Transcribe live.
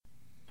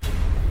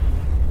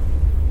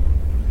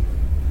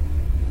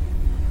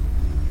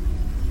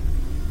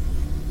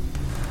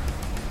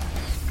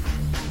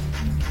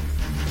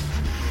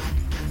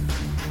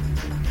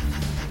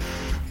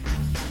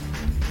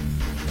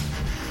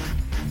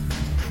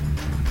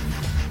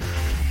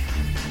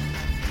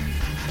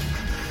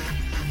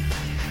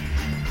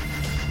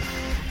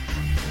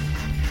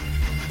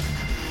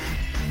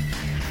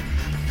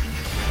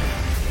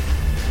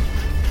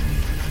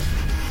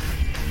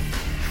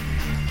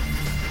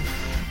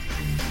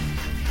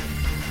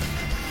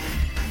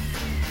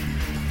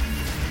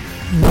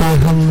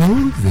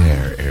Hello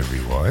there,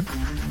 everyone.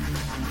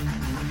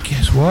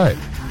 Guess what?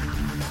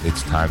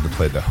 It's time to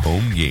play the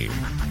home game.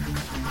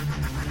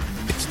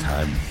 It's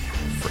time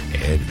for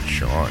Ed and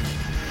Sean.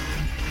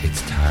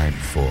 It's time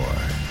for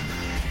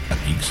a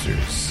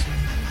Geeksters.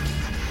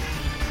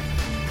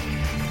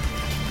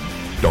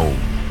 Dome.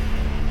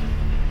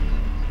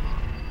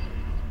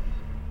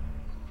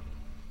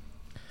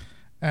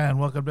 And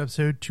welcome to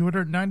episode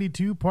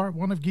 292, part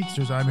 1 of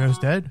Geeksters. I'm your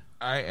host, Ed.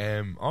 I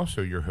am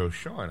also your host,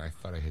 Sean. I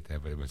thought I hit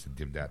that, but it must have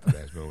dimmed out the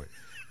last moment.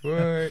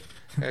 What?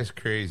 That's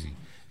crazy.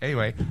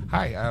 Anyway,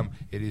 hi.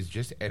 It is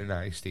just Ed and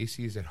I.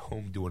 Stacy is at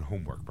home doing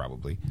homework,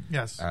 probably.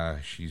 Yes.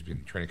 She's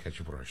been trying to catch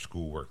up on her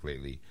schoolwork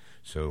lately,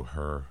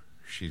 so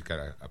she's got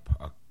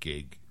a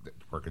gig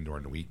working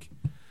during the week.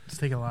 It's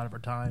taking a lot of her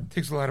time.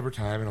 Takes a lot of her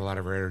time and a lot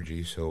of her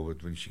energy. So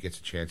when she gets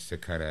a chance to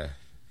kind of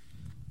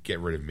get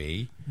rid of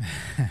me,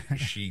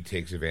 she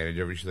takes advantage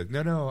of it. She's like,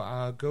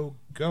 no, go,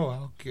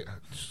 I'll get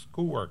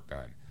schoolwork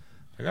done.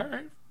 Like, all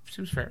right,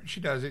 seems fair. She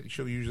does it.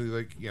 She'll usually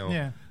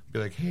be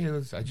like, hey,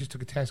 I just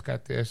took a test,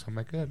 got this. I'm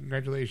like,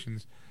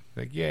 congratulations.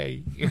 Like,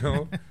 yay,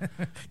 Can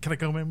I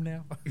go home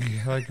now?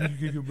 Yeah, like,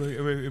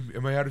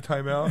 am I out of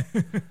timeout?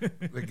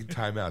 Like, in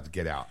timeout to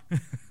get out.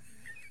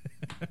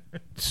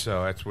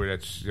 So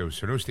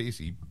so no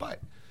Stacy, but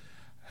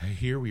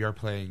here we are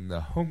playing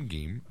the home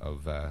game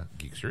of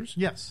Geeksters.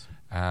 Yes.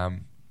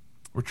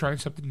 We're trying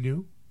something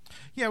new.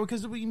 Yeah,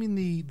 because we mean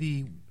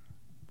the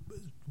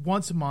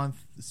once a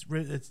month.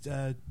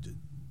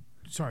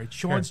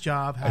 Sean's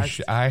job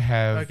has. I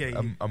have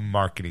a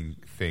marketing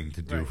thing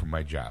to do for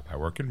my job. I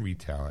work in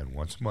retail, and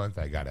once a month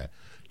I gotta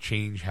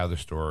change how the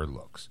store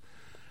looks,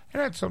 and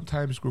that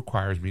sometimes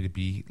requires me to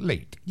be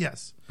late.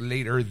 Yes,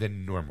 later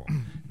than normal.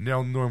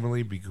 Now,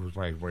 normally, because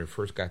when I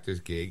first got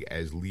this gig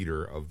as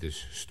leader of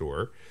this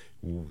store,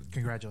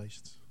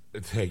 congratulations.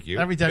 Thank you.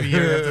 Every time you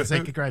hear it, you have to say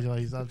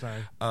congratulations. I'm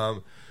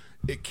sorry.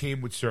 It came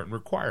with certain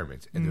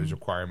requirements, and those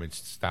requirements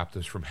stopped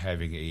us from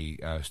having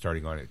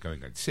going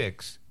on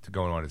 6 to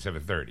going on at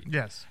 7:30.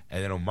 Yes.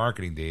 And then on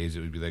marketing days, it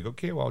would be like,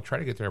 okay, well, I'll try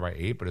to get there by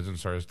 8, but it doesn't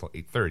start until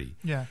 8:30.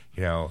 Yeah.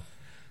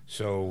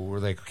 So we're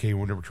like, okay,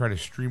 we're trying to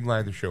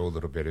streamline the show a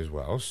little bit as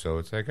well. So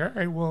it's like, all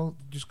right, well,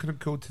 just going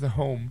to go to the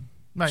home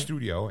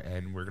studio,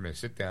 and we're going to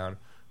sit down,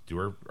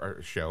 do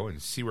our show,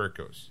 and see where it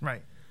goes.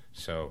 Right.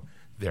 So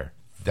there.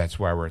 That's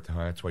why we're at the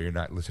home. That's why you're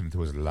not listening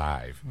to us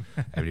live.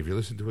 I mean, if you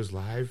listen to us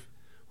live,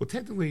 well,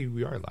 technically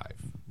we are live.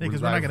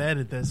 Because we're not going to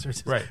edit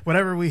this. Right.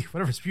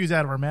 Whatever spews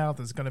out of our mouth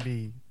is going to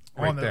be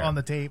on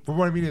the tape. But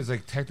what I mean is,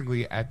 like,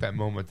 technically at that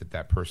moment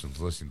that person's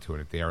listening to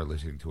it, if they are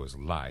listening to us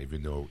live,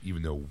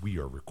 even though we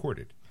are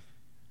recorded.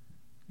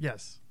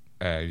 Yes.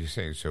 Just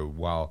saying. So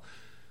while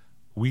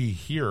we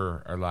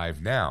here are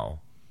live now,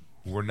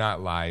 we're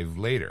not live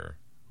later.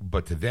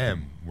 But to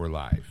them, we're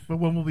live. But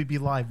when will we be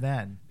live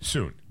then?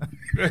 Soon.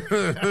 All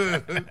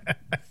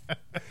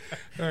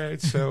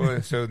right. So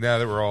now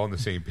that we're all on the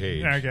same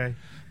page, okay.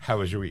 How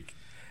was your week?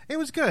 It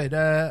was good.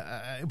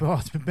 Well,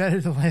 it's been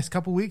better the last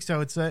couple of weeks, so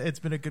it's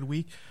been a good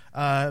week.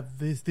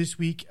 This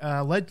week,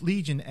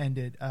 Legion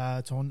ended.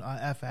 It's on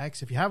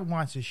FX. If you haven't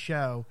watched the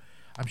show,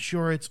 I'm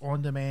sure it's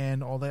on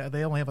demand.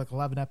 They only have like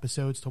 11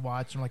 episodes to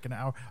watch in like an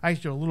hour.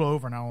 Actually, a little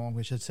over an hour long,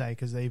 we should say,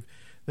 because they've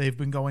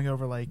been going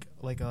over like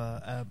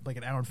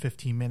an hour and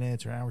 15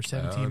 minutes or an hour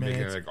 17 minutes.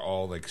 Making like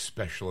all like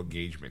special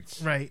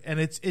engagements, right? And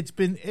it's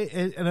been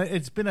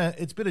a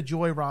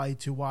joyride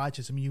to watch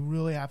this. I mean, you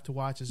really have to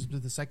watch this. This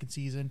is the second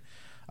season.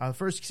 The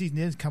first season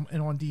is coming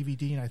on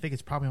DVD, and I think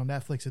it's probably on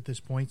Netflix at this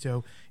point.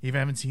 So if you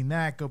haven't seen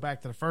that, go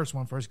back to the first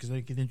one first, because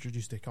they get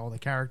introduced to all the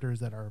characters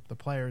that are the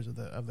players of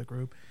the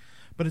group.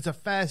 But it's a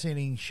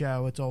fascinating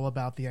show. It's all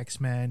about the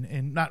X-Men,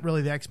 and not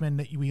really the X-Men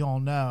that we all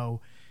know.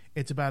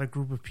 It's about a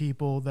group of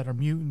people that are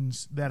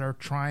mutants that are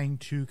trying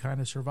to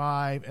kind of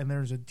survive, and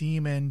there's a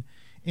demon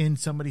in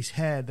somebody's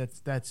head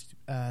that's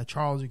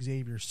Charles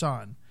Xavier's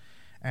son,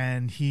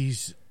 and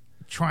he's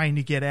trying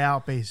to get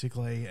out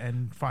basically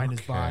and find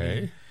his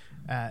body.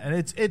 And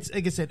it's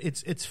like I said,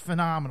 it's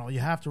phenomenal. You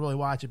have to really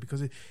watch it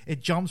because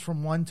it jumps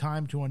from one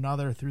time to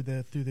another through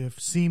the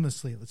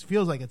seamlessly. It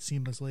feels like it's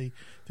seamlessly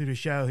through the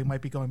show. He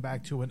might be going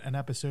back to an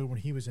episode when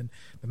he was in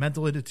the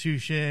mental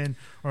institution,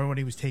 or when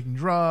he was taking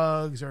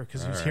drugs, or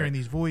because he was hearing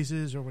these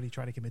voices, or when he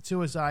tried to commit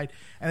suicide.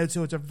 And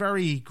so it's a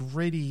very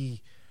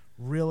gritty,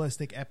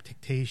 realistic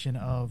adaptation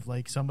of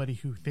like somebody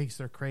who thinks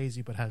they're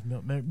crazy but has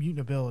mutant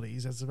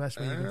abilities. That's the best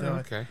way you can do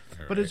it. Okay.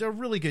 But it's a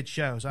really good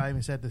show. So I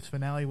even said the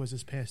finale was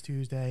this past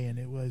Tuesday, and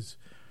it was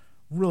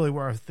really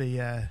worth it.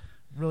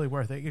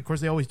 Of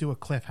course, they always do a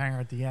cliffhanger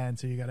at the end,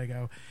 so you got to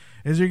go,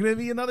 is there going to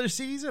be another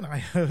season? I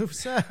hope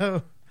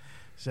so.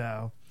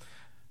 So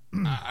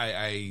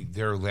I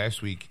there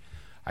last week,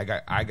 I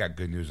got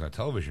good news on the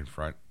television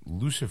front.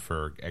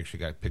 Lucifer actually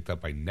got picked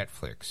up by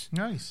Netflix.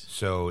 Nice.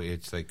 So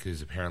it's like, because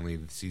apparently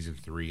season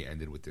 3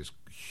 ended with this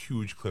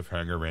huge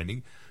cliffhanger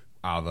ending.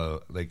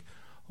 Although, like,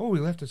 oh, we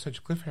left at such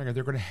a cliffhanger,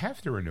 they're going to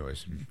have to renew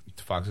us. And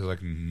Fox is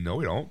like, no,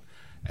 we don't.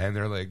 And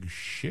they're like,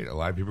 shit, a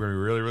lot of people are going to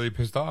be really, really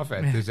pissed off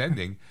at this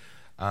ending,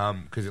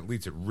 because it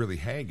leaves it really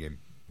hanging.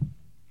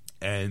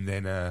 And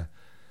then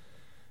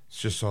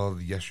Just saw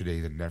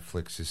yesterday that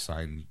Netflix has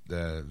signed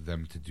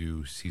them to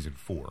do season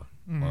 4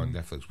 on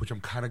Netflix, which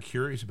I'm kind of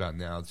curious about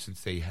now,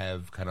 since they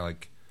have kind of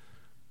like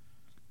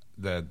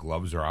the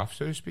gloves are off,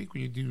 so to speak.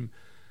 When you do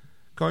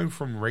going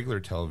from regular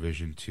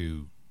television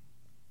to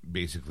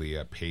basically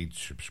a paid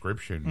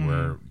subscription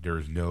where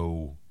there's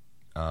no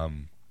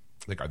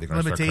like, are they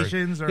going to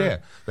limitations? Start yeah,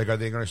 like, are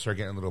they going to start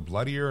getting a little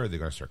bloodier? Are they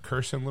going to start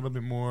cursing a little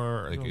bit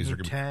more? Like, is there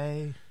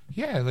gonna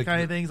yeah, like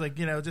kind of things, like,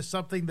 you know, just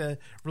something to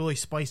really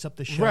spice up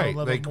the show right, a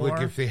little like, bit more.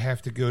 Like if they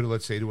have to go to,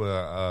 let's say, to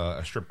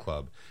a strip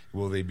club,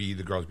 will they be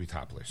the girls be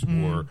topless?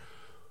 Or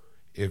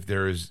if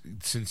there's,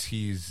 since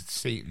he's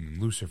Satan,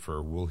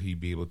 Lucifer, will he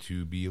be able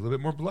to be a little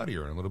bit more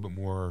bloodier and a little bit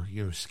more,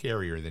 you know,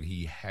 scarier than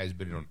he has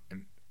been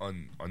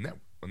on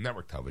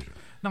network television?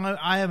 No,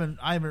 I haven't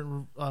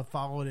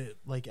followed it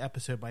like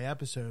episode by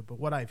episode, but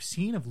what I've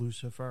seen of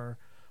Lucifer,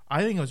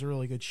 I think it was a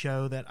really good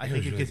show that I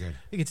think it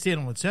could stand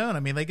on its own.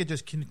 I mean, they could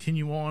just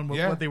continue on with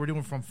what they were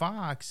doing from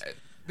Fox,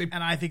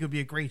 and I think it would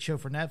be a great show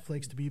for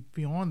Netflix to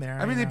be on there.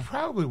 I mean, they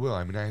probably will.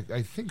 I mean,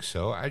 I think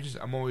so.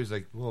 I'm always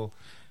like, well,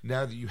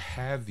 now that you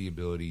have the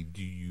ability,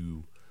 do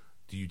you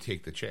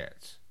take the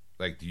chance?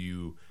 Like, do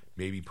you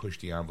maybe push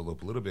the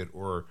envelope a little bit,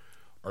 or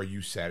are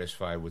you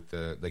satisfied with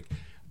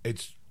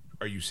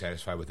are you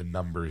satisfied with the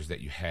numbers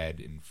that you had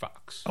in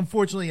Fox?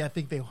 Unfortunately, I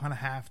think they kind of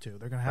have to.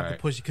 They're going to have to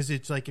push it, because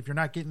it's like, if you're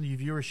not getting the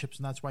viewerships,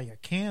 and that's why you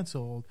got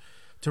canceled,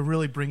 to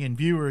really bring in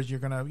viewers, you're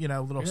going to, you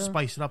know,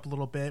 spice it up a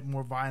little bit,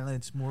 more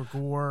violence, more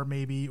gore,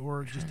 maybe,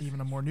 or just even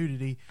a more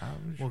nudity.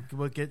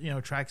 We'll get, you know,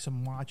 attract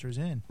some watchers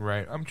in.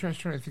 Right. I'm trying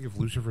to think if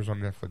Lucifer's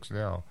on Netflix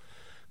now,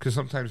 because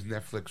sometimes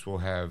Netflix will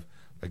have,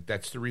 like,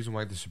 that's the reason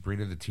why the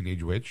Sabrina the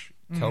Teenage Witch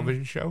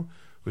television show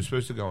was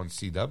supposed to go on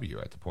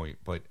CW at the point,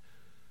 but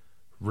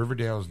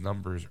Riverdale's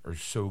numbers are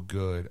so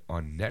good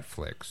on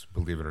Netflix,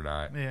 believe it or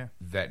not,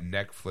 that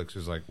Netflix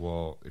is like,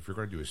 well, if you're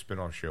going to do a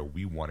spin-off show,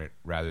 we want it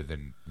rather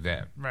than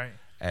them. Right.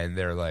 And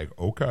they're like,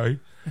 okay,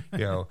 you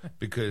know,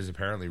 because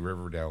apparently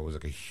Riverdale was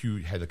like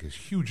had like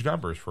huge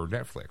numbers for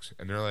Netflix,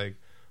 and they're like,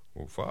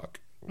 well, fuck,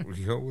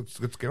 you know,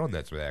 let's get on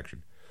that some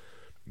action,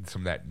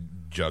 some of that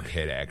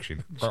Jughead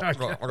action,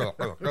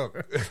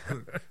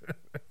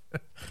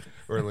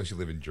 or unless you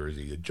live in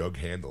Jersey, a jug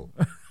handle.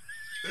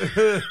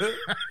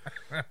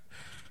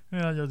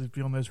 Yeah, you'll just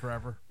be on those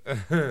forever.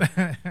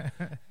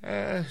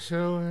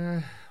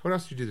 So, what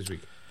else did you do this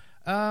week?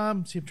 See,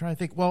 I'm trying to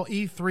think. Well,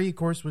 E3, of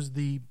course, was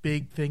the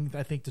big thing,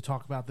 I think, to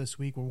talk about this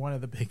week, or one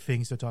of the big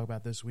things to talk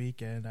about this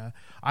week. And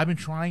I've been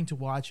trying to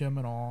watch them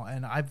and all,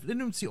 and I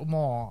didn't see them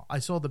all. I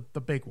saw the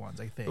big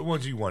ones, I think. The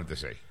ones you wanted to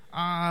see.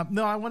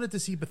 No, I wanted to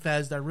see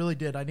Bethesda. I really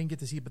did. I didn't get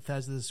to see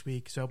Bethesda this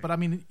week. So, but I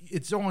mean,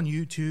 it's on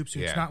YouTube, so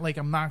it's not like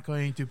I'm not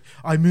going to.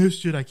 I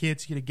missed it. I can't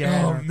see it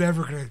again. Oh, I'm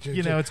never gonna.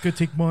 You know, it's gonna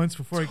take months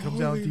before it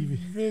comes out on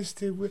TV.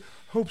 Missed it.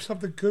 Hope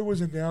something good was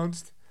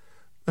announced.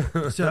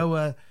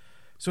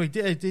 So I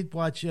did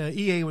watch.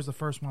 EA was the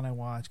first one I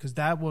watched, because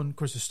that one, of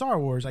course, is Star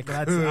Wars. Like,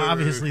 that's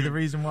obviously the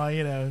reason why,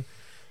 you know,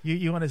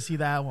 you want to see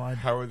that one.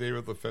 How are they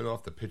able to fend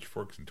off the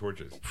pitchforks and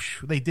torches?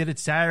 They did it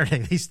Saturday.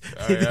 They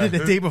did it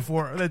the day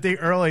before, the day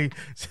early,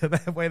 so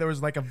that way there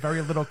was like a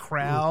very little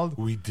crowd.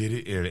 We did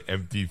it in an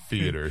empty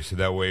theater, so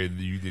that way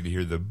you didn't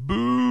hear the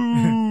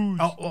boos.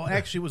 Oh, well,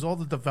 actually, it was all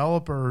the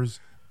developers.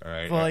 All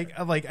right,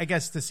 like I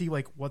guess to see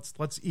like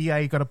what's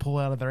EA going to pull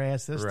out of their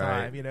ass this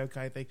time, you know,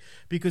 kind of thing.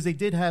 Because they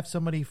did have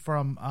somebody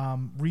from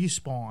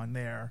Respawn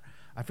there.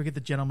 I forget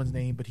the gentleman's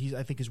name, but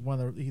I think he's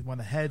one of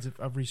the heads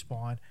of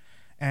Respawn.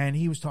 And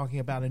he was talking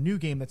about a new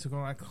game that's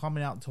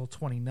coming out until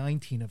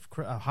 2019,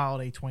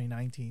 holiday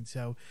 2019.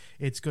 So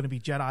it's going to be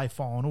Jedi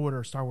Fallen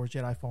Order, Star Wars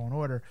Jedi Fallen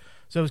Order.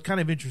 So it was kind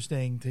of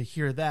interesting to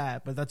hear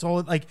that. But that's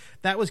all. Like,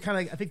 that was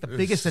kind of, I think, the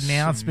biggest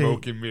announcement.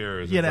 Smoke and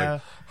mirrors. You know,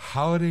 like,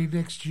 holiday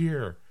next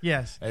year.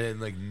 Yes. And then,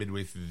 like,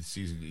 midway through the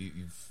season,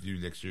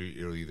 next year,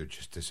 it'll either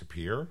just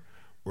disappear,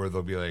 or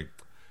they'll be like,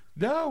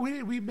 no,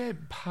 we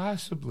meant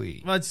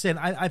possibly. Well, I said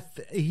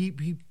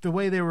he the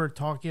way they were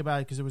talking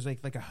about it, because it was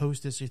like a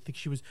hostess. I think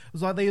she was.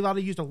 It was they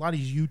used a lot of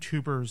these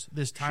YouTubers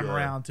this time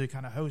around to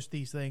kind of host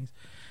these things.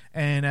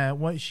 And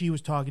what she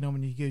was talking to him,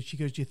 and she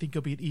goes, "Do you think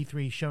you'll be at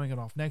E3 showing it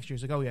off next year?"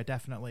 He's like, "Oh yeah,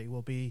 definitely.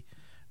 We'll be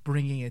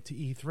bringing it to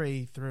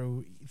E3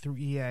 through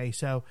EA."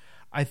 So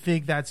I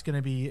think that's going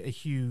to be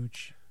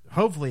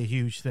hopefully a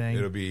huge thing.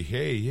 It'll be,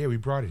 hey, yeah, we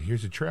brought it.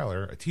 Here's a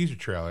teaser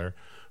trailer.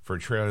 For a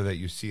trailer that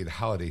you see in the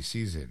holiday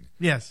season.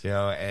 Yes. You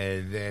know,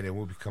 and then it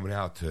will be coming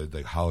out to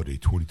like holiday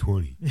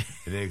 2020.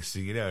 And next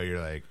thing you know,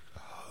 you're like,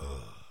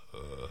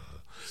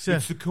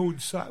 it's to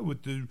coincide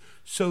with the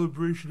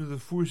celebration of The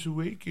Force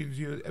Awakens,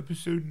 you know,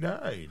 episode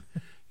 9.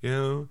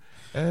 You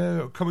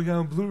know, coming out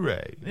on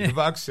Blu-ray, the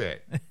box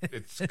set.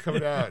 It's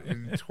coming out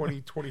in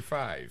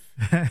 2025.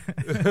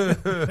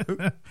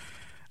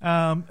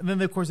 And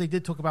then, of course, they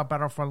did talk about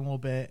Battlefront a little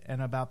bit,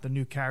 and about the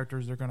new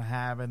characters they're going to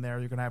have in there.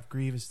 You're going to have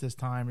Grievous this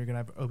time. You're going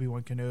to have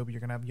Obi-Wan Kenobi. You're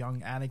going to have young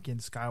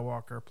Anakin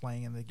Skywalker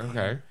playing in the game.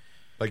 Okay.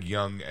 Like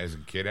young as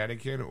in kid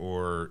Anakin,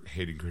 or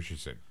Hayden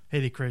Christensen?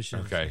 Hayden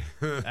Christensen. Okay.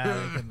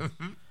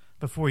 Anakin,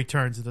 before he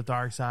turns to the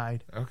dark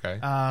side. Okay.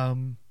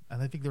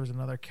 and I think there was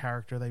another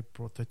character they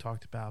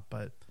talked about,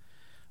 but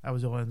that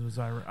was the one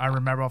I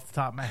remember off the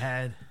top of my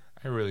head.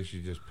 I really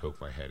should just poke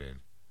my head in.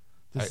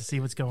 To see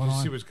what's going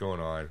on. See what's going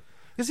on.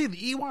 You see,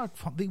 the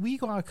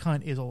Ewok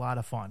hunt is a lot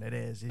of fun. It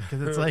is,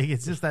 because it's like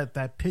it's just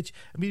that pitch.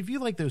 I mean, if you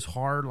like those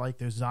hard, like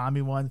those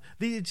zombie ones,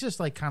 it's just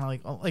like kind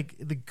of like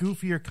the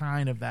goofier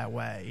kind of that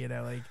way,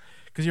 like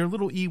because you're a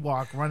little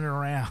Ewok running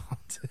around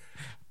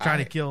trying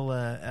to kill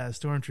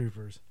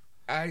stormtroopers.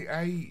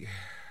 I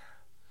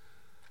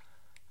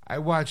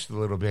watched a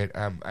little bit.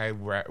 I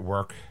were at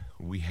work.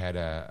 We had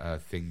a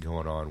thing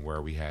going on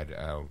where we had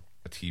a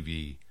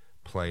TV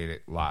playing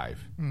it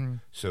live,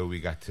 so we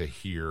got to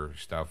hear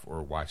stuff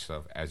or watch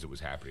stuff as it was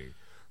happening,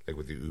 like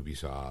with the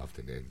Ubisoft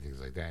and then things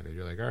like that. And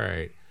you're like, all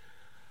right.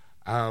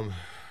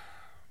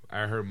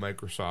 I heard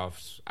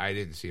Microsoft's. I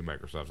didn't see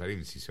Microsoft's. I didn't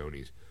even see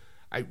Sony's.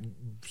 I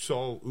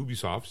saw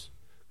Ubisoft's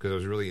because I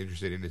was really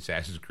interested in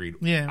Assassin's Creed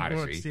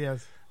Odyssey.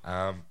 Yes.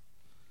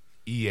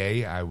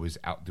 EA, I was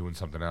out doing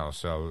something else,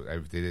 so I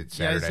did it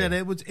Saturday. Yeah, I said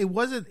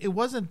it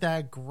wasn't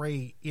that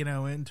great,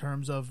 in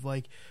terms of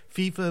like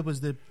FIFA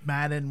was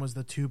Madden was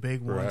the two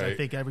big ones. Right. I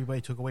think everybody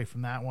took away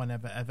from that one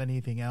of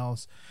anything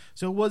else.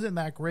 So it wasn't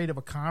that great of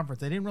a conference.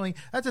 They didn't really.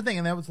 That's the thing,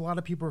 and that was a lot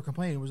of people were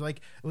complaining. It was a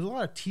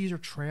lot of teaser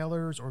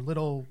trailers or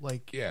little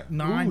like here's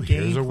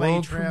a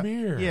world trailers.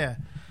 premiere. Yeah.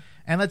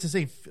 And let's just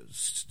say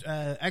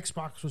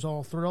Xbox was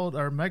all thrilled,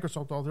 or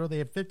Microsoft all thrilled. They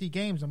had 50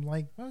 games. I'm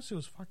like, most of it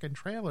was fucking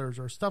trailers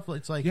or stuff.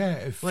 It's like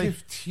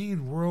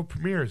 15 world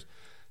premieres.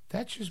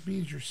 That just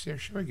means you're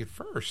showing it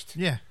first.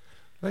 Yeah,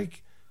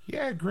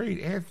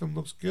 great. Anthem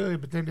looks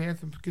good, but then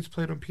Anthem gets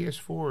played on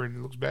PS4 and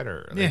it looks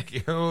better.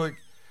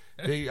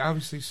 They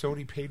obviously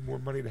Sony paid more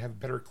money to have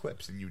better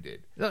clips than you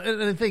did.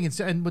 And the thing,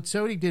 and what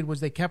Sony did was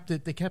they kept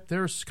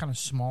theirs kind of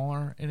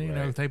smaller,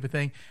 and type of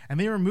thing, and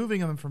they were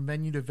moving them from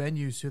venue to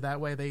venue, so that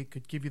way they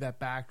could give you that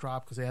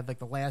backdrop because they had like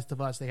The Last of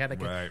Us, they had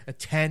like a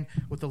tent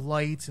with the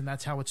lights, and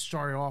that's how it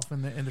started off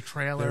in the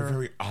trailer. They're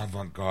very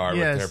avant-garde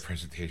with their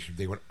presentation.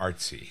 They went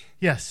artsy.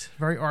 Yes,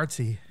 very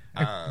artsy.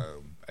 I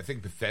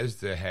think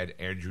Bethesda had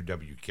Andrew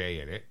WK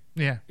in it.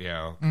 Yeah,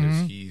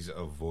 because he's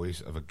a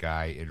voice of a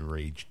guy in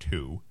Rage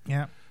 2.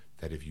 Yeah.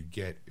 That if you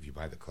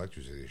buy the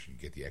collector's edition, you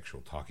get the actual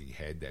talking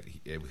head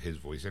with his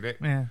voice in it.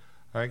 Yeah,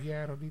 I'm like,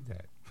 I don't need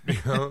that.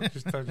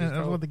 Just that's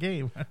what the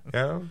game.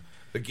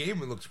 The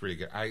game looks pretty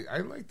good. I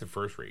like the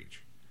first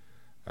Rage.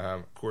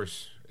 Of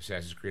course,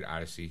 Assassin's Creed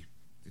Odyssey.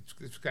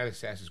 It's got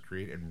Assassin's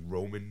Creed and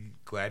Roman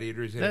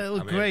gladiators in it. It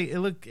looked great.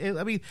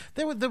 I mean,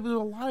 there were a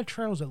lot of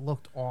trailers that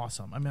looked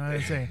awesome. I mean, I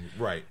would say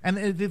right. And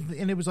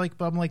it was like,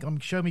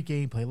 show me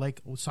gameplay.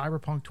 Like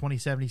Cyberpunk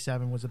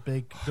 2077 was the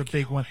big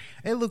one.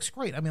 It looks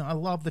great. I mean, I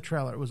love the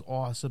trailer. It was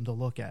awesome to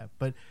look at,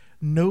 but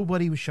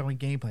nobody was showing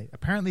gameplay.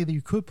 Apparently,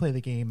 you could play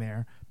the game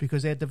there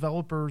because they had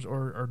developers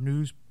or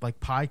news like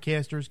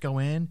podcasters go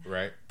in,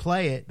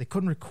 play it. They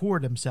couldn't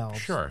record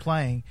themselves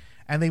playing,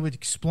 and they would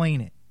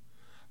explain it.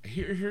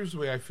 Here's the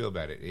way I feel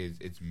about it: is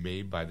it's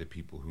made by the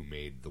people who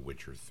made The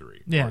Witcher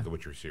 3 or The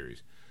Witcher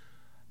series,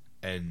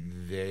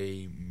 and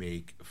they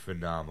make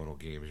phenomenal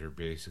games. Or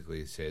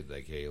basically said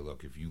like, "Hey,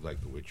 look, if you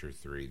like The Witcher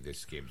 3,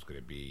 this game's going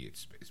to be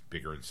it's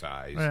bigger in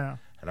size." Yeah.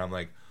 And I'm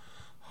like,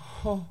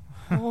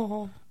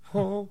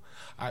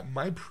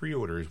 my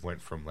pre-orders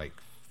went from like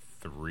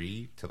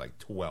 3 to like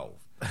 12.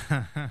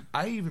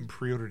 I even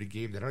pre-ordered a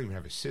game that I don't even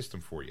have a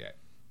system for yet.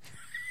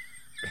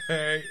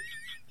 Hey.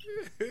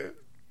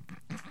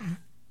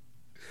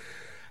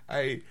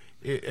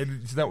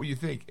 And it's not what you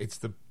think. It's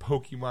the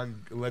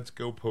Pokemon Let's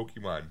Go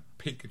Pokemon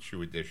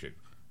Pikachu edition.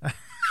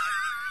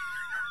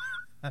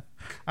 That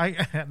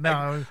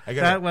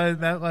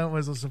one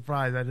was a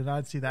surprise. I did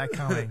not see that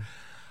coming.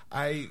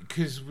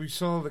 Because we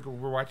saw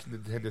we're watching the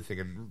Nintendo thing,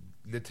 and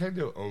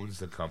Nintendo owns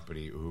the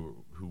company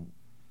who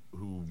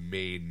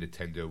made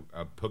Nintendo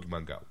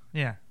Pokemon Go.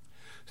 Yeah.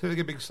 So they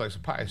get a big slice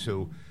of pie.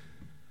 So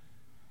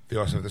they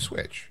also have the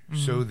Switch. Mm-hmm.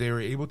 So they were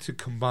able to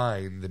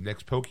combine the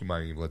next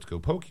Pokemon game, Let's Go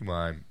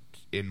Pokemon,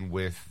 in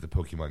with the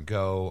Pokemon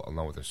Go,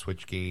 along with a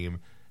Switch game,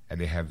 and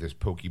they have this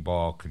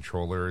Pokeball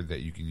controller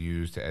that you can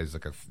use as you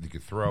can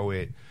throw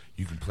it,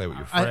 you can play with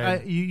your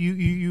friend.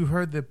 You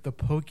heard the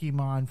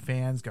Pokemon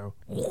fans go,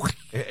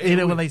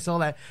 when they saw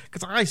that,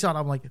 because I saw it,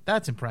 I'm like,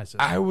 that's impressive.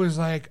 I was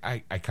like, I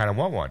kind of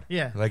want one.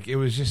 Yeah, like it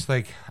was just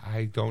like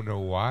I don't know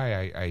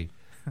why I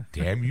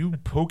damn you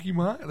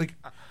Pokemon like.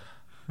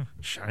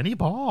 Shiny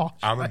ball.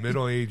 I'm a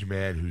middle-aged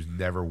man who's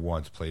never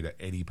once played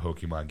any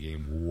Pokemon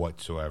game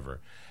whatsoever.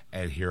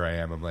 And here I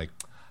am. I'm like,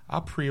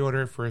 I'll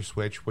pre-order it for a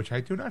Switch, which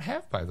I do not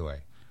have, by the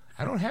way.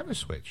 I don't have a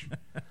Switch.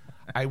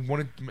 I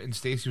wanted, and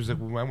Stacy was like,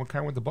 well, I kind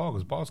of want the ball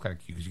because the ball's kind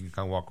of cute because you can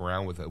kind of walk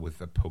around with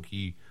a Poke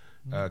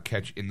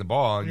catch in the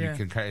ball, and you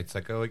can kind of, it's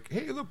like,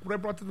 hey, look what I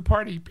brought to the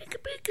party, Pika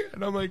Pika.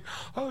 And I'm like,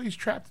 oh, he's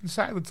trapped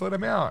inside. Let's let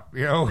him out,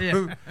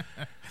 Yeah.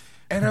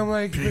 And I'm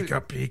like,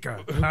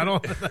 Pika. I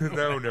don't.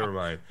 No, never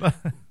mind.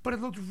 But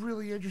it looked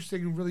really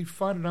interesting and really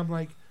fun, and I'm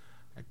like,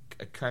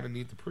 I kind of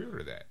need to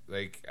pre-order that.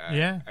 Like,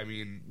 I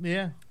mean,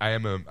 yeah, I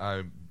am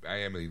a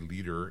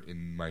leader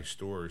in my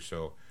store,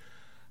 so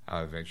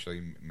I'll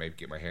eventually might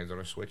get my hands on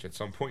a Switch at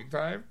some point in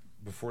time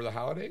before the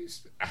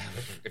holidays.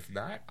 If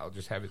not, I'll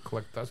just have it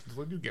collect dust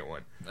until I do get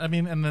one. I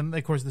mean, and then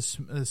of course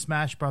the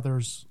Smash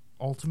Brothers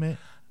Ultimate.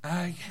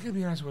 I gotta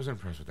be honest, I wasn't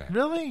impressed with that.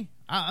 Really?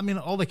 I mean,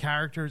 all the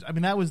characters. I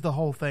mean, that was the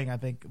whole thing. I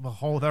think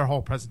their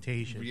whole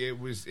presentation. It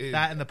was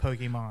that and the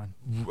Pokemon.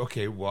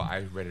 Okay, well, I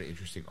read an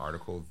interesting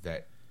article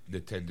that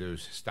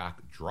Nintendo's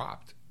stock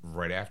dropped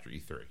right after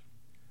E3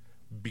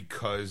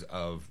 because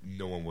of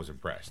no one was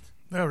impressed.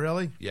 Oh,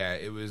 really? Yeah,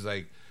 it was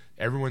like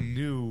everyone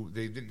knew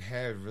they didn't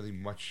have really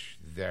much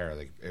there.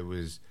 Like it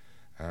was,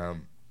 I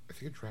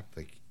think it dropped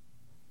like,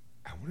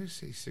 I want to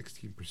say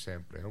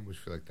 16%, but I almost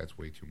feel like that's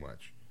way too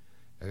much.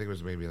 I think it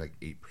was maybe like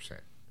 8%.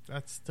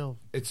 It's still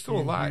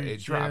a lot. It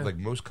dropped. Yeah. Like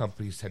most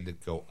companies tend to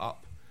go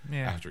up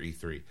Yeah. after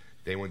E3.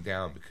 They went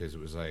down because it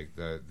was like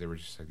they were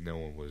just like no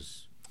one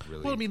was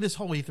really. Well, I mean, this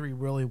whole E3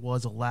 really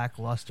was a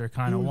lackluster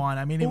kind of one.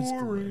 I mean, it was a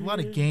lot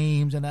of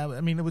games, and I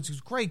mean, it was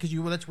great because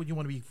that's what you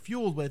want to be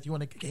fueled with. You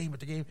want to game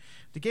with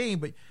the game,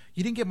 but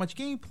you didn't get much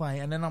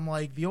gameplay. And then I'm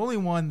like, the only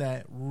one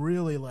that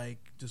really like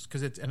just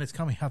because it's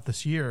coming out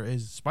this year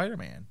is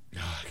Spider-Man.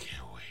 Oh, I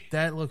can't wait.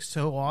 That looks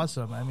so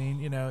awesome. I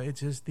mean, it's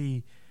just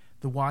the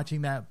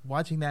watching that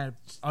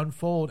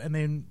unfold, and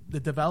then the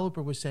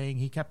developer was saying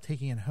he kept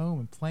taking it home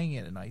and playing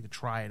it at night to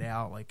try it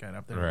out, like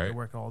up there right. to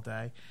work all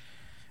day.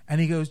 And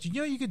he goes,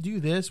 you could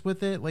do this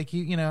with it, like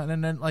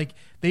and then like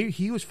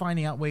he was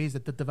finding out ways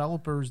that the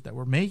developers that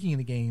were making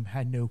the game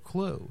had no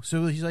clue.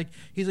 So he's like,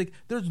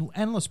 there's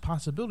endless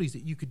possibilities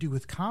that you could do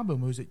with combo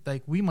moves that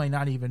like we might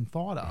not even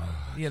thought of,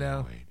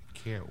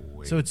 Can't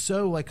wait. So it's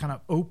so like kind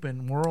of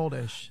open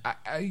world-ish.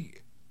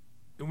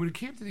 When it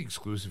came to the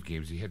exclusive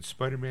games, you had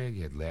Spider-Man,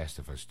 you had Last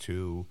of Us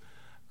 2,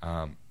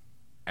 and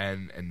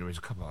there was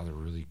a couple other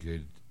really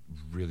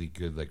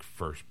good like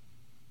first,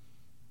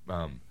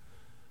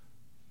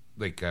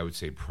 like I would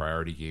say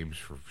priority games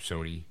for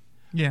Sony.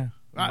 Yeah,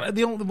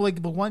 the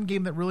one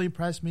game that really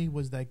impressed me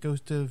was that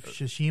Ghost of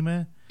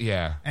Tsushima.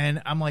 Yeah,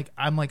 and I'm like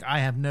I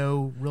have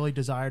no really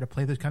desire to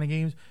play those kind of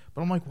games,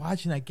 but I'm like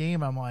watching that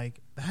game, I'm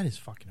like that is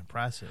fucking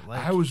impressive.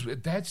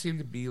 Like that seemed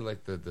to be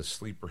like the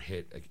sleeper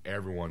hit. Like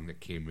everyone that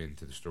came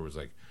into the store was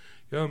like,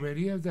 "Yo, man,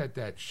 you have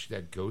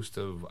that Ghost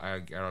of I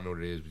don't know what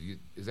it is, but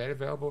is that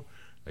available?"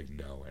 Like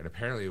no, and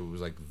apparently it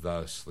was like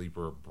the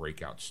sleeper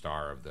breakout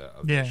star of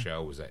the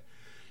show was that.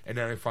 And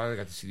then I finally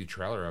got to see the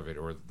trailer of it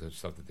or the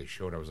stuff that they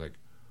showed. I was like,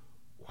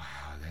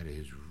 "Wow, that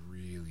is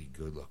really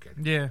good looking."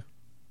 Yeah,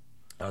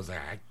 I was like,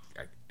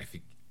 I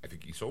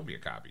think he sold me a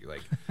copy.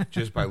 Like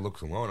just by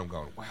looks alone, I'm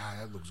going, "Wow,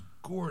 that looks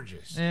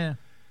gorgeous." Yeah.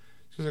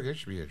 So I was like, that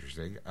should be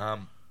interesting.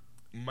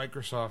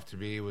 Microsoft to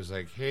me was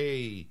like,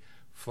 "Hey,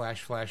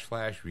 flash!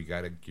 We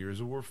got a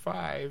Gears of War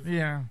 5.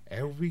 Yeah,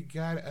 and we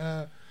got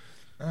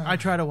I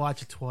try to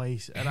watch it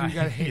twice, and I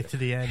got hate to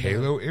the end.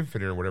 Halo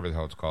Infinite or whatever the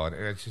hell it's called,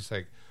 and it's just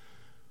like."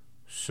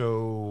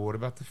 So, what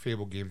about the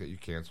Fable game that you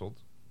canceled?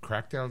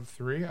 Crackdown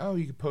 3? Oh,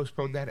 you could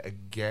postpone that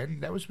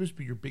again? That was supposed to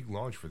be your big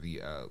launch for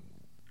the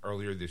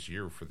earlier this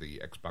year for the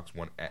Xbox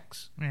One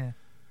X. Yeah.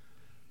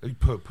 You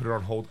put it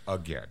on hold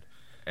again.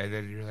 And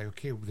then you're like,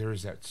 okay, there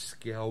is that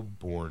Scalebound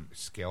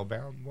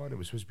one. It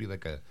was supposed to be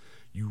like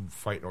you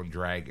fight on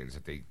dragons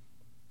that they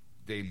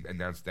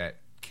announced that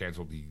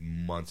canceled the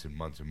months and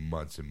months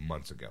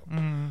ago.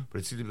 Mm-hmm. But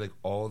it seemed to be like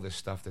all the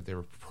stuff that they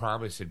were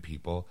promising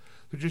people,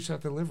 they're just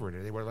not delivering.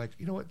 And they were like,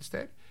 you know what,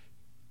 instead?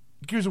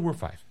 Gears of War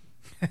 5.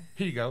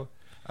 Here you go.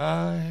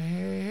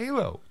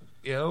 Halo.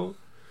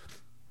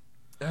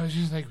 I was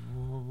just like,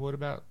 what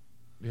about,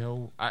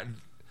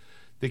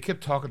 they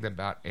kept talking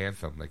about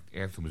Anthem. Like,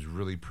 Anthem was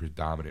really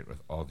predominant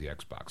with all the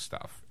Xbox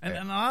stuff.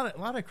 And a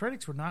lot of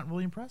critics were not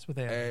really impressed with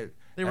that.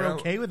 They were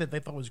okay with it. They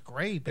thought it was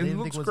great. But it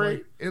looks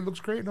great. It looks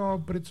great and all,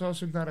 but it's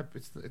also not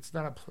it's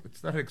not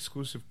an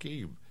exclusive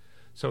game.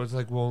 So it's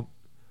like, well,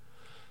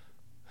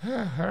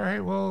 all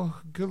right,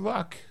 well, good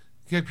luck.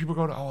 Yeah, people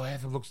going, oh,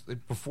 Anthem looks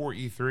before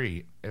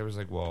E3, and it was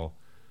like, well,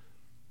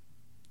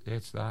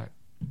 it's not.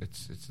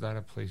 It's not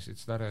a place.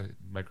 It's not a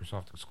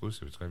Microsoft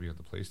exclusive. It's going to be on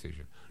the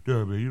PlayStation.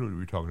 No, man, you know what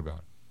you're talking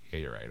about. Yeah,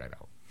 you're right. I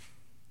know.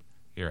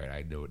 You're right.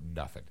 I know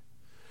nothing.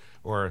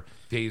 Or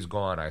Days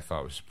Gone, I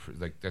thought was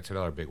like that's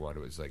another big one.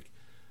 It was like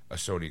a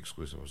Sony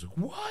exclusive. I was like,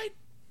 what?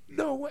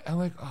 No way. I'm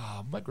like,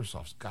 oh,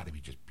 Microsoft's got to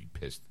be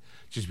pissed.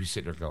 Just be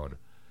sitting there going,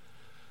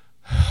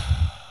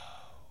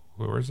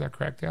 where's that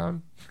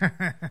Crackdown?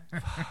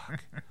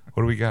 Fuck.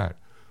 What do we got?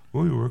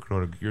 Well, we're working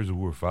on a Gears of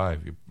War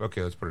 5.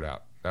 Okay, let's put it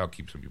out. That'll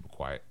keep some people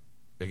quiet.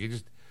 Like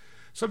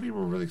some people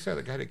were really excited.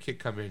 Like I had a kid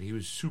come in. He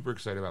was super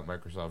excited about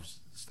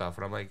Microsoft's stuff,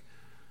 and I'm like,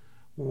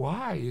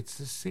 why? It's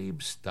the same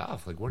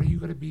stuff. Like, what are you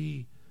going to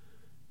be?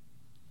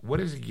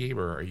 What as a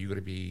gamer are you going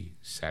to be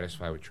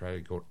satisfied with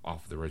trying to go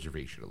off the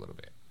reservation a little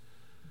bit?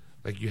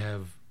 Like you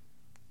have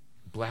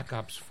Black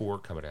Ops 4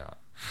 coming out,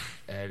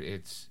 and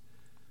it's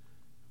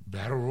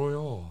Battle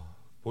Royale,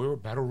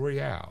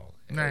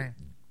 right.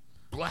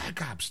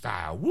 Black Ops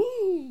style.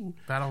 Woo!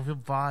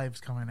 Battlefield 5's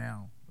coming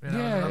out.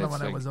 Yeah, another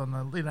one that was on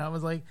the. I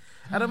was like,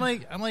 and I'm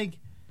like,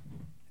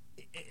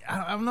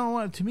 I don't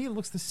know. To me, it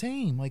looks the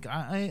same. Like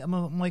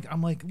I'm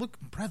like, look,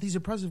 these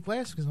impressive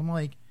graphics. I'm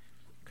like,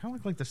 kind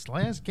of like this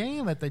last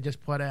game that they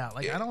just put out.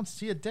 Like I don't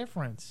see a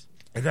difference.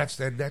 And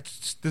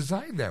that's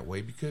designed that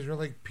way because you're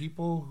like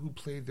people who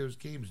play those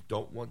games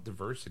don't want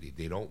diversity.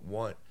 They don't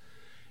want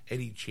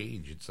any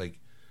change. It's like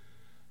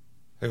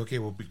okay,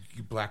 well,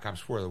 Black Ops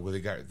 4, well, they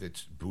got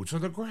it's boots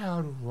on the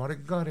ground,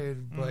 running,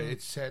 gunning, but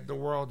it's set in the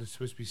world. It's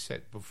supposed to be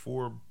set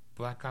before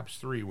Black Ops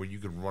 3, where you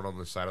can run on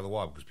the side of the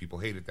wall because people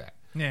hated that.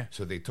 Yeah.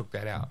 So they took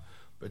that out.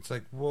 But it's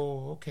like,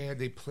 well, okay, and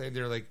they planned.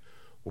 They're like,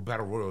 well,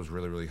 Battle Royale is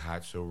really, really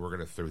hot, so we're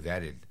going to throw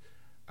that in.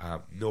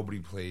 Nobody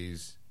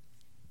plays.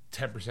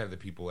 10% of the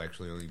people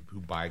actually who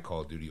buy Call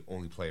of Duty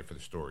only play it for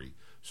the story.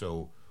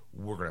 So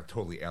we're going to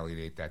totally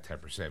alienate that 10%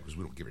 because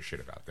we don't give a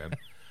shit about them.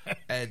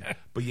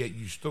 But yet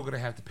you're still going to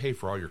have to pay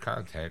for all your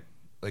content.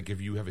 Like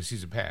if you have a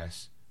season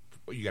pass,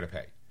 you got to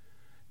pay.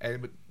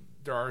 But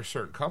there are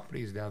certain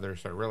companies now that are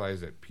starting to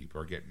realize that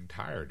people are getting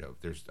tired of.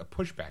 There's a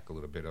pushback a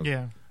little bit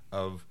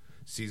of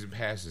season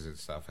passes and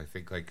stuff. I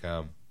think like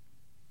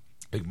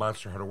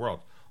Monster Hunter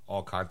World,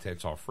 all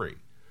content's all free.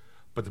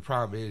 But the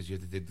problem is you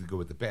have to go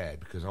with the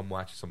bad because I'm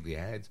watching some of the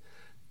ads.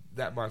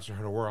 That Monster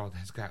Hunter World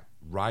has got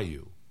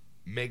Ryu,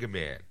 Mega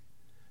Man,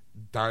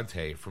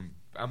 Dante from...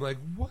 I'm like,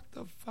 what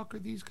the fuck are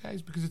these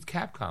guys? Because it's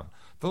Capcom.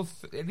 They'll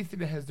anything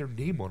that has their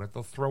name on it,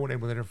 they'll throw it in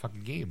within their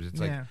fucking games. It's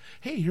like,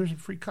 hey, here's some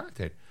free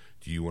content.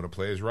 Do you want to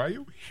play as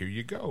Ryu? Here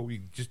you go.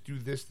 We just do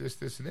this, this,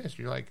 this, and this. And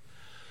you're like...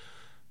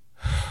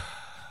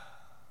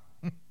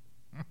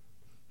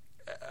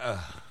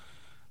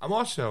 I'm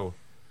also...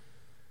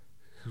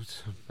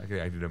 I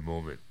did a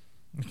moment.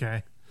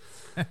 Okay.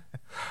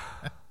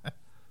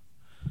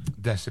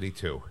 Destiny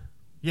 2.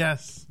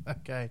 Yes.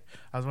 Okay.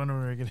 I was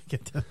wondering when we were going to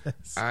get to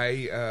this.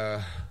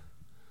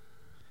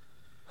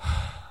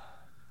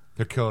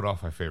 They're killing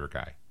off my favorite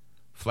guy.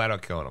 Flat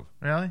out killing him.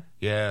 Really?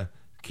 Yeah.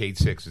 Cade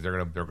 6. They're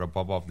gonna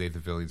bump off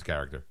Nathan Fillion's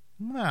character.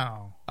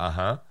 No.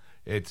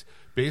 It's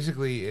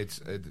basically it's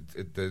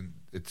an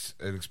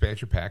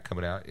expansion pack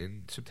coming out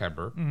in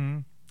September,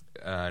 and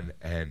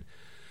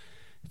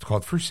it's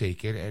called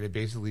Forsaken, and it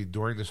basically,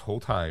 during this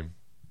whole time,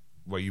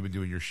 while you've been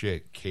doing your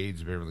shit,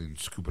 Cade's been really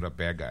scooping up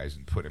bad guys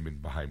and putting them in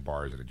behind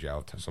bars in a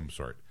jail of some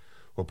sort.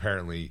 Well,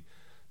 apparently,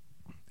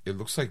 it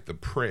looks like the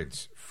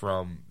prince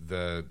from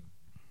the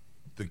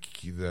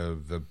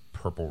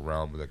Purple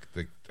Realm,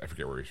 I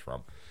forget where he's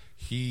from.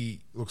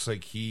 He looks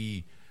like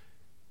he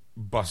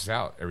busts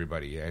out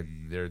everybody,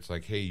 and it's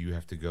like, hey, you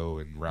have to go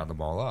and round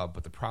them all up.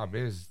 But the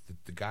problem is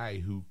that the guy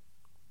who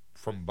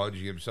from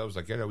Bungie himself is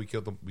like, yeah, no, we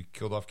killed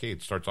off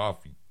Cade. Starts off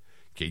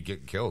Cade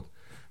getting killed,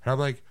 and I'm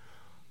like,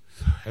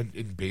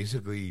 and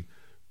basically,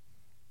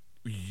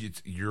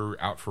 you're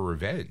out for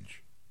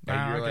revenge,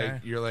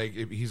 and you're like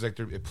he's like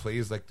it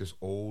plays like this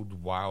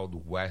old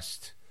Wild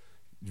West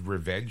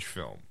revenge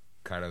film,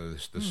 kind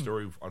of the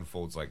story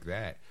unfolds like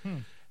that,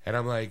 and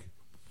I'm like,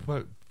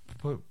 but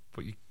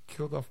you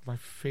killed off my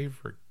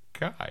favorite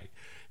guy.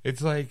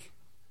 It's like,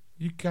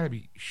 you gotta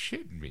be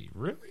shitting me,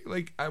 really?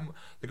 Like, I'm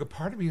like, a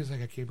part of me is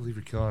like, I can't believe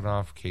you're killing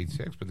off Cade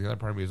 6, but the other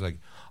part of me is like,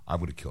 I'm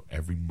gonna kill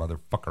every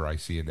motherfucker I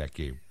see in that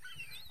game.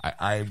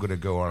 I am gonna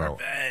go on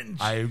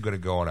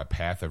a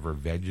path of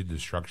revenge and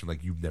destruction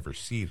like you've never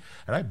seen.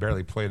 And I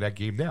barely play that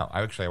game now.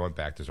 I went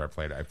back to start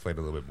playing it. I played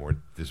a little bit more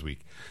this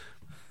week.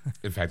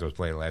 In fact, I was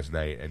playing last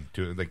night and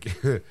doing like,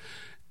 and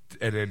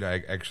then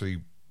I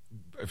actually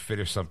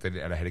finished something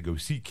and I had to go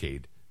see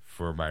Cade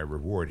for my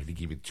reward, and he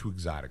gave me 2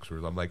 exotics.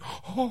 Where I'm like,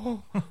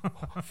 oh,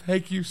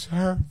 thank you,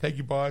 sir. Thank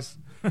you, boss.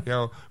 You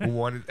know,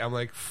 I'm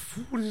like,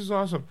 this is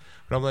awesome.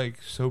 But I'm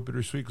like, so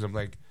bittersweet because I'm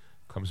like,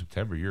 come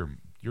September, you're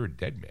a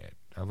dead man.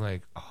 I'm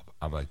like,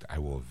 I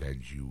will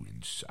avenge you,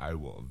 and I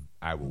will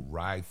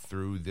ride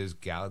through this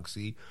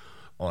galaxy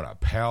on a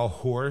pale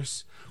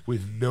horse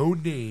with no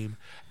name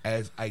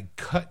as I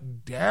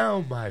cut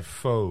down my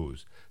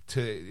foes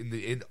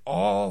in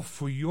all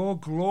for your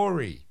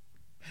glory.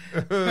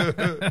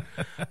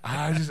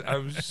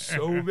 I'm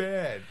so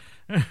mad.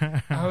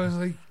 I was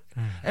like,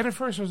 and at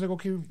first I was like,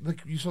 okay,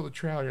 like you saw the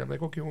trailer. I'm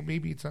like, okay, well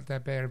maybe it's not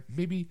that bad.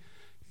 Maybe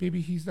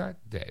he's not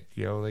dead.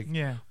 You know, like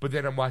yeah. But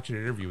then I'm watching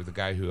an interview with the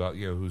guy who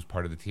who's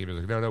part of the team. He's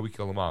like, no, we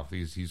kill him off.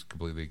 He's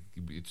completely.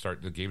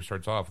 The game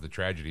starts off with the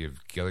tragedy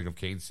of killing of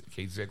Cade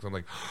 6. I'm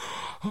like,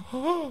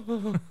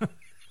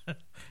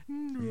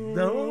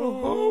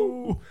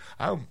 no.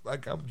 I'm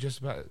just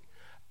about,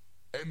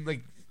 and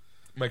like.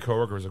 My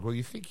coworker was like, well,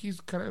 you think he's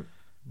kind of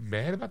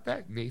mad about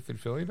that, Nathan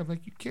Fillion? I'm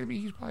like, you kidding me?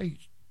 He's probably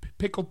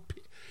pickled.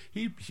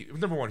 He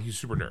number one, he's a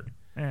super nerd.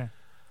 Yeah.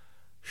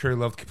 Sure, he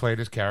loved playing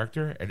his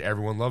character, and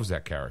everyone loves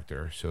that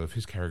character. So if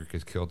his character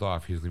gets killed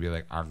off, he's going to be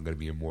like, I'm going to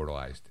be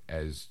immortalized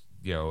as,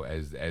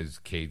 as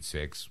Cade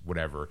 6,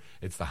 whatever.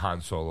 It's the Han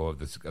Solo of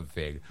the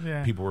thing.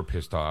 Yeah. People were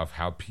pissed off.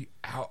 How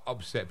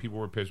upset people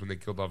were pissed when they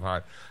killed off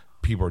Han.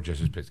 People are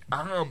just as pissed.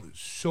 I'm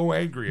so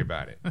angry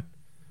about it.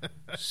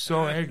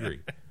 So angry.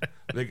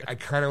 Like, I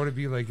kind of want to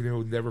be like,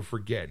 never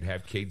forget, and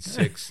have Cade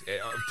 6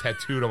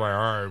 tattooed on my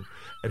arm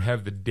and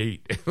have the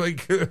date.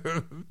 Like,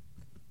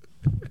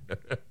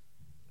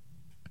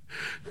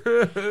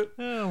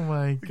 Oh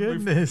my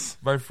goodness!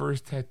 My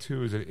first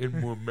tattoo is an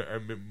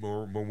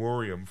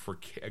memoriam for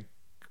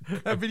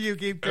A video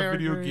game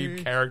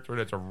character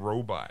that's a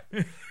robot.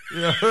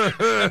 That's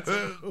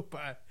a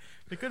robot.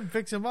 They couldn't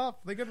fix him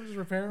up. They couldn't just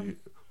repair him.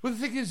 Well, the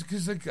thing is,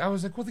 because I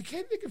was like, well, they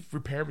can't think of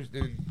repair.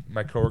 And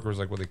my coworker was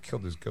like, well, they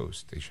killed his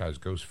ghost. They shot his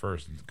ghost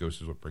first, and the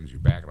ghost is what brings you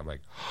back. And I'm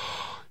like,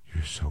 oh,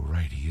 you're so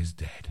right. He is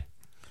dead.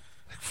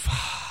 Like,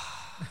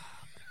 fuck.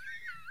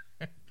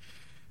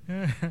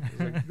 I was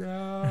like,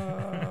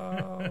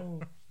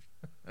 no.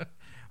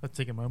 Let's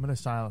take a moment of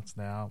silence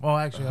now. Well,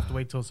 actually, I have to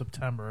wait till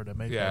September to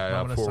make yeah, a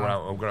moment of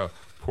silence. I'm going to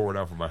pour one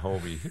out for my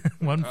homie.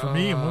 One for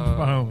me and one for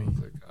my homie.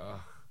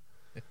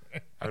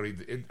 I was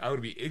like, I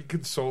would be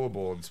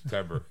inconsolable in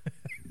September.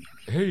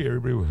 Hey,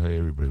 everybody.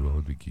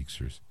 Welcome to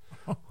Geeksters.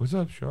 What's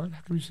up, Sean?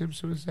 How come you seem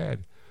so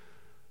sad?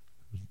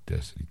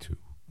 Destiny 2.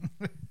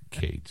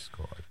 Kate's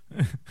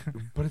gone.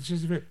 But it's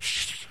just a bit...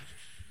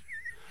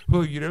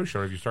 Well, you know,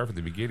 Sean, if you start from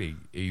the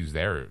beginning, he's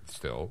there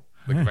still.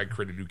 Like, if I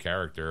create a new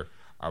character,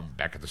 I'm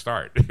back at the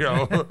start, you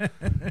know?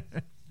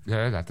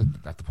 Yeah, not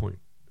the point.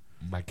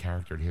 My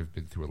character and him have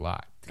been through a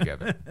lot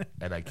together,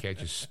 and I can't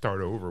just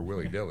start over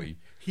willy-nilly.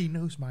 He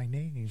knows my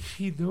name.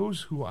 He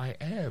knows who I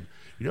am.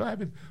 You know, I've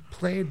been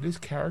playing this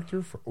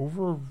character for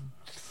over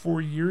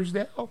 4 years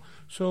now.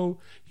 So,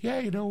 yeah,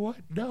 you know what?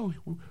 No,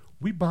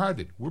 we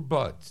bonded. We're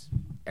buds.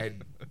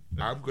 And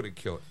I'm going to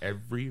kill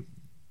every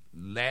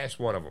last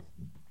one of them.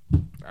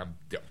 I'm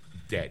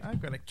dead. I'm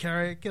going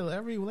to kill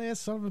every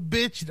last son of a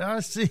bitch that I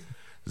see.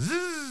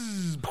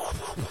 Zzz.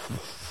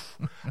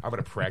 I'm going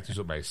to practice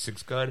with my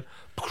 6-gun.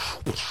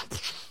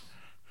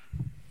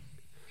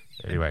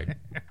 Anyway.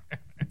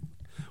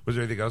 Was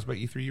there anything else about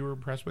E3 you were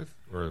impressed with?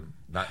 Or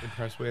not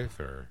impressed with?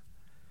 Or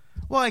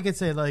Well, I could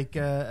say, like,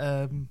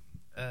 let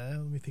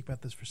me think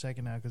about this for a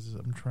second now, because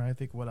I'm trying to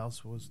think what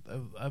else was.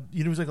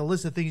 You know, it was like a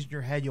list of things in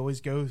your head you always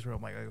go through.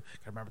 I'm like, I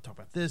remember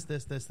talking about this.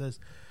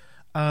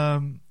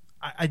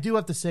 I do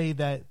have to say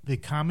that the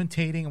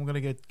commentating, I'm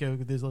going to go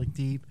this like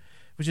deep,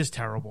 was just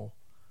terrible.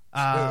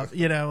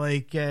 You know,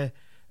 like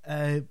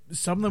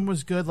some of them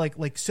was good. Like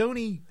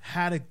Sony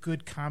had a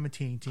good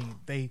commentating team.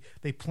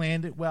 They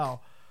planned it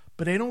well,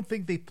 but I don't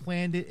think they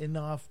planned it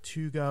enough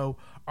to go,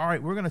 all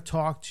right, we're going to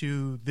talk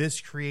to this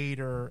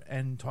creator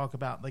and talk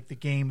about like the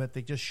game that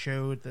they just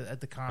showed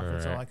at the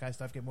conference, all that kind of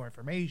stuff, get more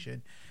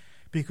information.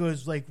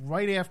 Because like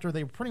right after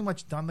they were pretty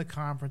much done the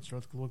conference,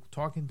 or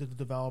talking to the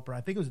developer,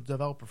 I think it was the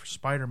developer for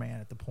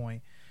Spider-Man at the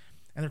point,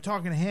 and they're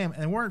talking to him,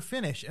 and they weren't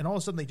finished, and all of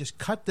a sudden they just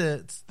cut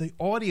the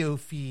audio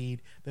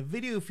feed, the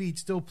video feed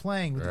still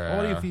playing, but the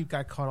audio feed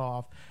got cut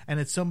off, and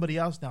it's somebody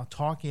else now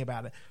talking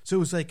about it. So it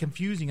was like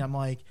confusing. I'm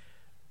like,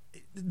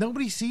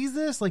 nobody sees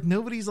this, like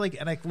nobody's like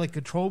at a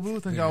control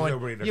booth and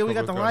going, yeah, we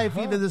got the live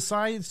feed of the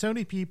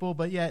Sony people,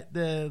 but yet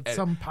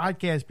some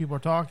podcast people are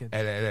talking.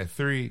 And at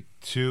 3,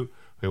 2,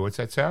 wait, what's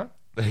that sound?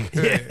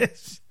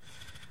 Yes.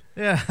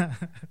 Yeah.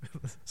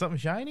 Something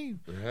shiny?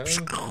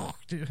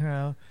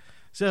 Yeah.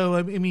 So,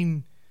 I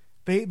mean,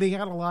 they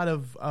got a lot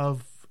of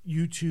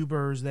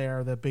YouTubers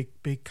there, the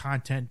big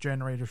content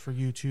generators for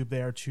YouTube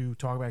there to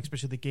talk about,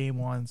 especially the game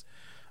ones,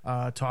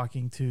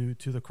 talking to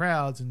the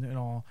crowds and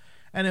all.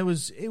 And it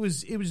was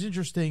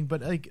interesting,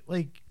 but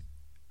like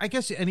I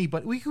guess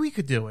anybody we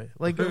could do it.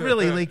 Like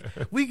really, like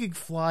we could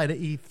fly to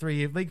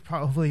E3. They could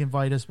probably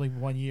invite us like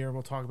 1 year.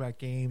 We'll talk about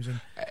games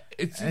and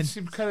it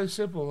seems kind of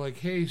simple. Like,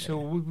 hey, so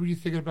what were you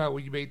thinking about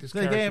when you made this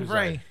character? Game,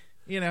 right?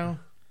 You know,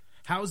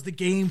 how's the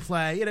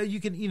gameplay? You know,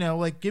 you can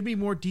like give me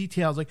more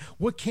details. Like,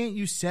 what can't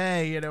you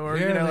say? You know, or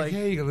you know, like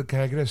hey,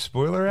 can I get a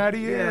spoiler out of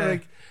you? Yeah.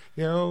 Like,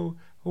 you know,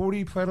 what do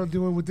you plan on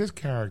doing with this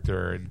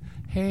character? And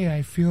hey,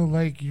 I feel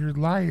like you're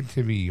lying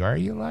to me. Are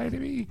you lying to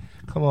me?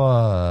 Come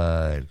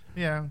on.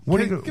 Yeah.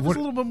 Give us a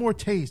little bit more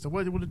taste of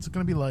what it's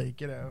going to be like,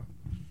 you know.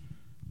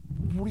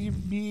 What do you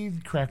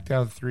mean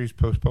Crackdown 3 is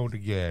postponed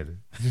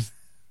again?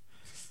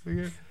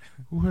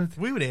 What?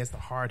 We would ask the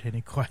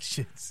hard-hitting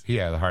questions.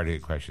 Yeah, the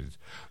hard-hitting questions.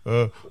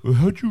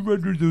 How'd you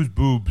render those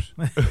boobs?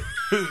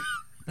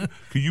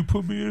 Can you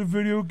put me in a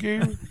video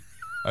game?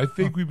 I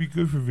think we'd be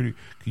good for video.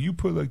 Can you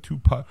put like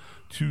two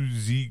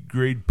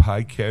Z-grade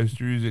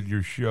podcasters in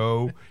your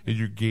show, in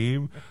your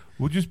game?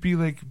 We'll just be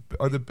like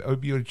I'll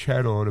be on a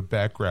channel in the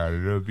background,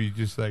 and it'll be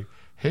just like,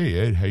 "Hey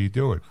Ed, how you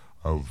doing?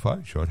 I'm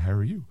fine, Sean. How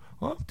are you?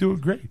 Oh, I'm doing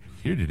great.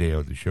 Here today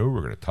on the show,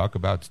 we're going to talk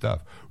about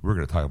stuff. We're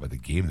going to talk about the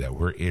game that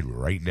we're in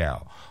right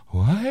now.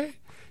 What?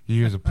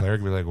 You as a player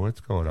can be like,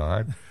 what's going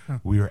on?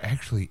 We are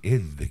actually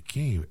in the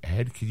game,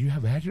 Ed. Can you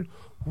imagine?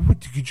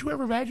 Could you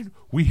ever imagine?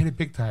 We hit it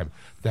big time.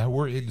 That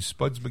we're in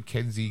Spuds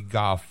McKenzie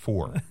Golf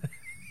 4.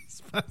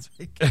 Spuds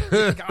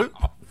McKenzie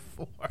Golf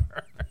 4.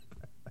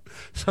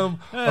 Some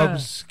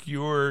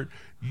obscure,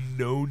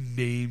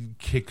 no-name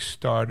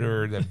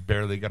Kickstarter that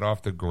barely got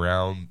off the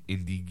ground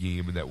indie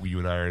game, and that you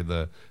and I are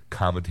the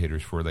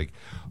commentators for. Like,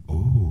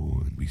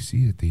 oh, and we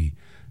see that the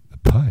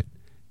putt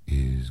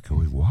is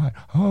going wide.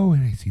 Oh,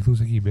 and he looks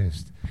like he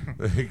missed.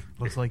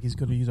 Looks like he's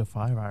going to use a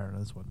 5-iron on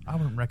this one. I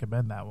wouldn't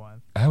recommend that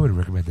one. I wouldn't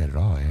recommend that at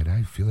all, and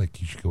I feel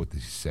like you should go with the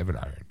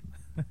 7-iron.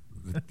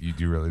 You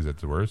do realize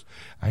that's the worst?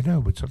 I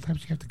know, but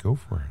sometimes you have to go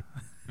for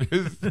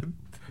it.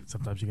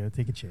 Sometimes you got to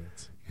take a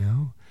chance. You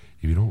know,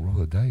 if you don't roll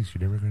the dice,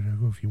 you're never going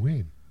to know if you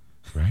win.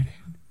 Right?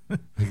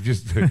 Like,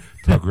 just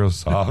talk real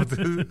soft.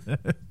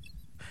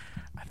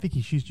 I think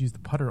he should use the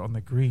putter on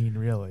the green,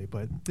 really.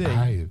 But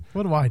hey,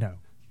 what do I know?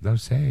 I'm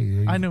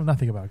saying. I know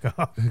nothing about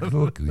golf.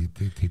 Look,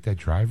 they take that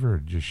driver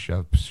and just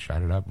shot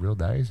it up real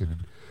nice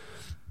and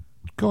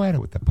go at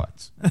it with the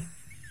putts.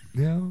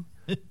 You know?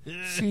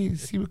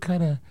 See what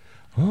kind of...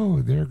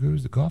 Oh, there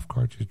goes the golf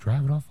cart just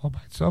driving off all by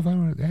itself.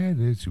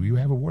 You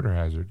have a water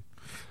hazard.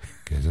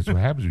 Because that's what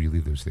happens when you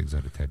leave those things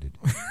unattended.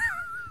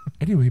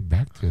 Anyway,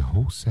 back to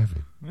hole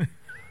 7.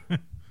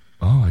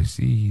 Oh, I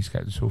see he's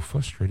gotten so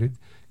frustrated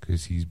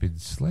because he's been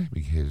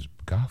slamming his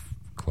golf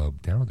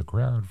club down on the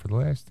ground for the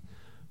last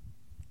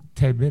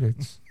 10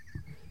 minutes.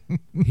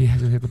 He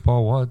hasn't hit the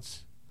ball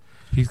once.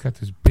 He's got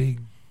this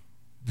big...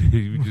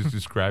 He was just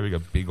describing a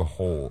big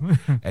hole,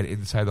 and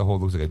inside the hole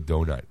looks like a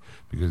donut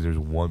because there's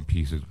one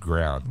piece of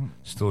ground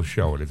still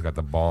showing. It's got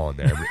the ball in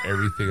there.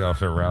 Everything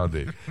else around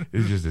it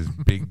is just this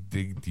big,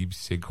 deep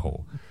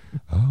sinkhole.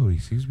 Oh, he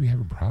seems to be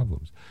having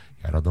problems.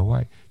 I don't know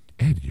why.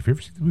 Ed, did you ever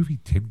see the movie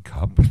Tin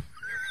Cup?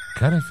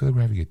 Kind of feel like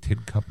we're having a Tin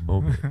Cup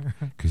moment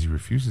because he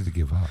refuses to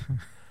give up.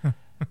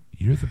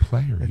 You're the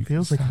player. It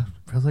feels like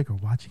we're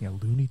watching a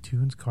Looney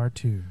Tunes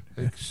cartoon.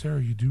 Like, sir,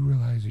 you do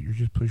realize that you're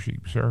just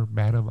pushing, sir,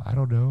 madam, I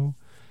don't know.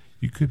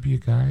 You could be a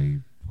guy,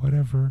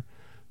 whatever.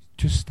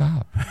 Just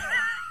stop.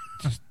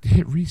 Just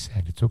hit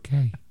reset. It's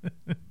okay.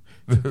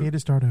 It's okay to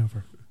start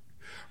over.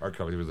 Our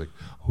company was like,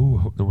 oh,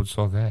 I hope no one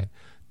saw that.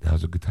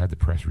 Now's a good time to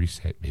press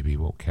reset. Maybe it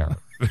won't count.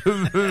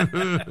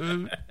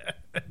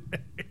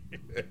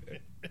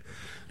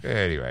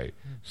 Anyway,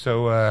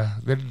 so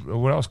then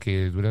what else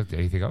came?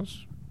 Anything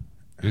else?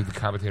 The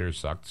commentators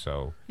sucked,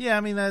 so... Yeah,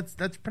 I mean,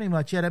 that's pretty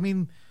much it. I mean,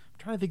 I'm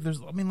trying to think.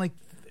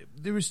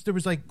 There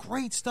was like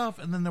great stuff,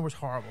 and then there was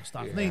horrible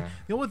stuff. Yeah.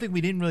 The only thing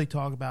we didn't really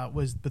talk about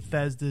was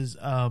Bethesda's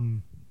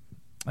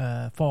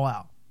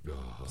Fallout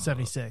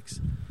 76.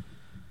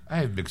 I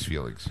have mixed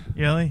feelings.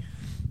 Really?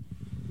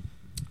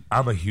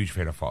 I'm a huge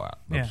fan of Fallout.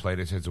 Yeah. I've played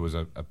it since it was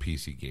a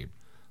PC game.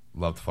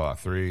 Loved Fallout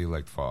 3,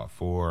 liked Fallout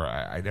 4.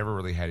 I never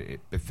really had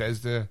it.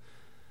 Bethesda,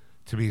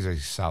 to me, is a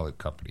solid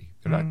company.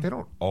 They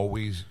don't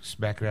always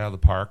smack it out of the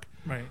park,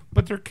 right?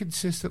 But they're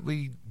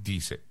consistently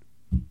decent.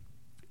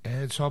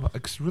 And so I'm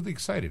really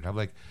excited. I'm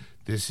like,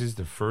 this is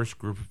the first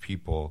group of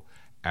people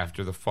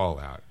after the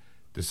Fallout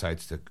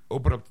decides to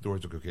open up the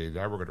doors. Like, okay,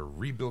 now we're going to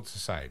rebuild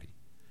society.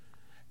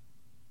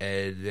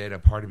 And then a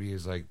part of me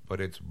is like, but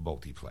it's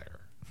multiplayer.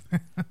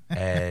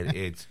 And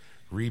it's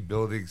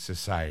rebuilding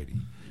society.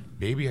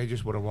 Maybe I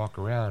just want to walk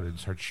around and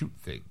start shooting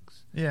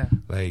things. Yeah.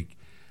 Like,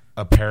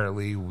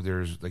 apparently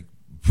there's like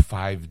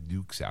 5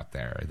 nukes out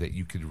there that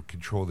you can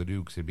control the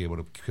nukes and be able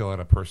to kill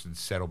out a person's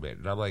settlement.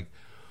 And I'm like,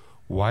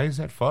 why is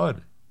that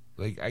fun?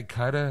 Like, I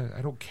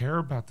don't care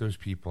about those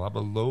people. I'm a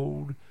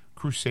lone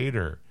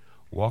crusader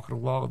walking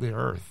along the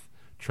earth,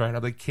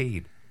 I'm like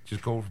Cade,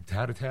 just going from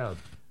town to town.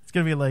 It's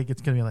gonna be like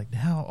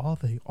now all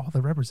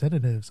the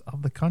representatives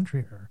of the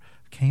country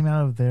came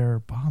out of their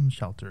bomb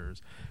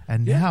shelters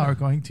and now are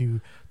going to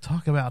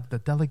talk about the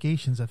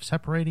delegations of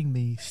separating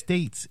the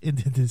states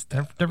into these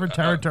different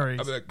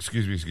territories. I'm like,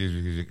 excuse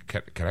me.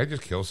 Can I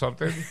just kill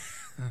something?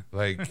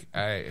 Like,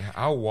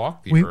 I'll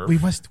walk the earth.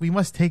 We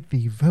must take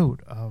the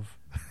vote of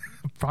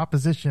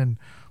Proposition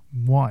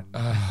 1.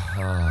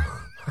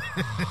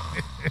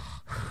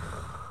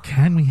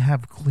 Can we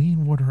have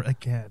clean water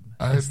again?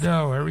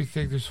 No,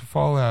 everything, there's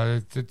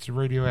fallout. It's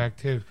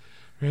radioactive.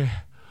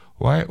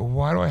 Why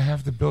do I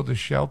have to build a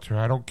shelter?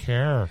 I don't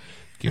care.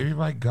 Give me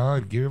my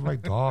gun. Give me my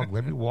dog.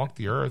 Let me walk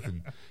the earth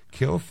and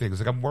kill things.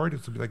 Like, I'm worried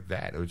it's going to be like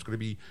that. It's going to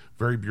be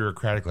very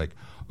bureaucratic, like,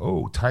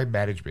 time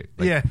management.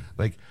 Like, yeah.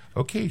 Like,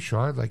 okay,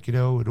 Sean, like, in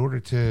order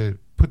to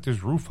put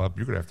this roof up,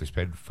 you're going to have to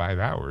spend 5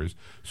 hours.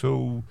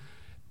 So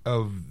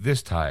of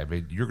this time,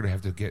 and you're going to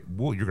have to get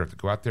wood. You're going to have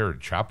to go out there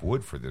and chop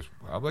wood for this.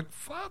 I'm like,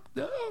 fuck,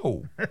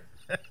 no.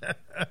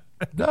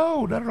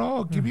 No, not at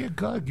all. Give me a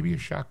gun. Give me a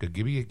shotgun.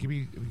 Give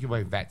me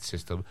my VAT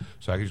system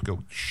so I can just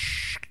go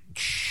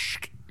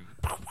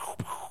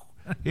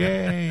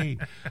yay.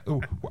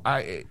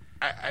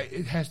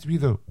 It has to be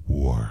the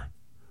war.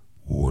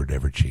 War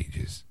never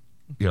changes.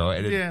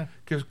 And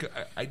because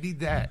I need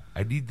that.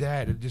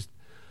 And just,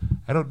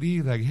 I don't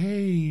need like,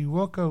 hey,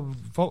 welcome,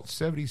 Vault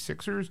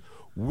 76ers.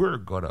 We're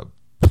going to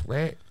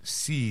plant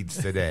seeds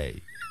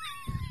today.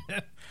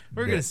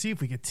 We're going to see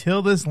if we can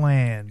till this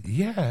land.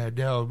 Yeah.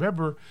 Now,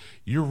 remember,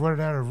 you're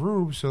running out of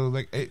room, so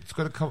like it's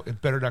going to come.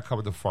 It better not come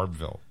into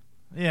Farmville.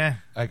 Yeah.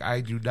 Like,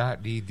 I do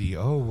not need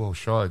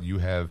Sean, you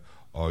have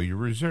all your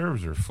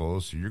reserves are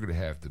full, so you're going to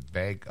have to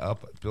bank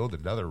up, build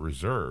another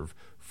reserve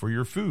for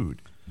your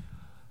food.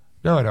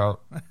 No, I don't.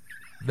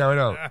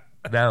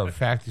 No, in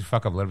fact, you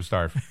fuck up, let him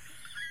starve.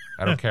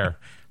 I don't care.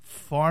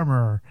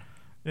 Farmer.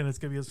 And it's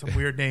going to be some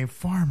weird name.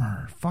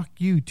 Farmer, fuck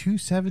you,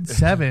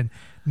 277,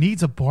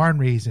 needs a barn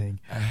raising.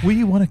 Will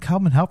you want to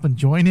come and help and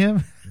join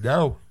him?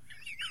 No,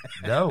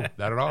 not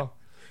at all.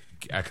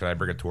 Can I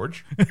bring a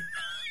torch?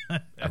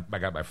 I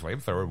got my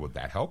flamethrower. Would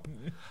that help?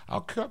 I'll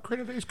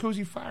create a nice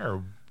cozy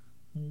fire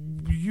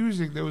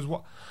using those.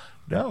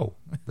 No,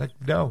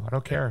 no, I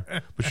don't care.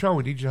 But Sean,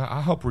 we need you.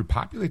 I'll help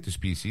repopulate the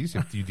species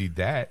if you need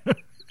that.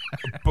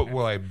 But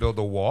will I build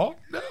a wall?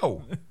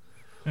 No.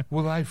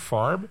 Will I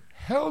farm?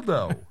 Hell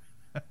no.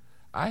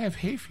 I have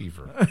hay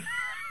fever.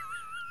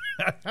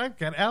 I've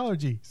got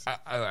allergies.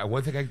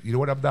 One thing, you know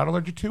what I'm not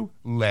allergic to?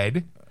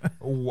 Lead.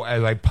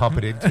 I pump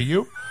it into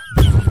you.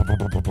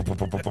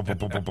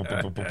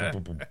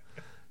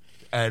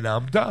 And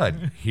I'm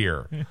done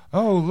here.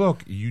 Oh,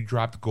 look, you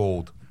dropped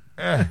gold.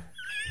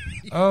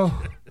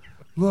 Oh,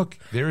 look,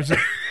 there's a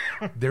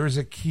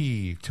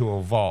key to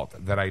a vault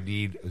that I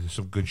need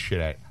some good shit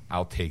at.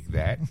 I'll take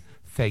that.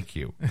 Thank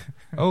you.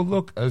 Oh,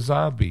 look, a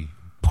zombie.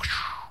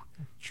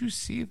 Did you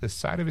see the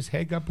side of his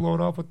head got blown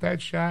off with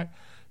that shot?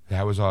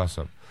 That was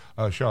awesome.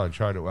 Sean,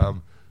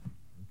 do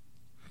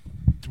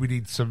we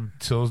need some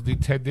tills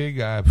need tending?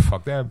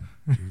 Fuck them.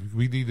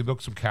 We need to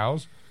milk some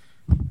cows.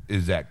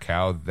 Is that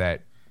cow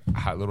that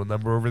hot little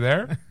number over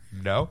there?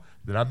 No.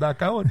 Then I'm not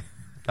going.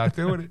 Not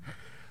doing it.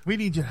 We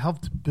need your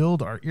help to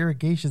build our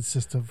irrigation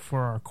system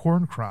for our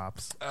corn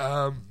crops.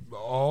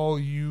 All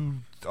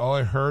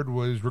I heard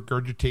was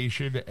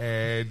regurgitation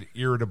and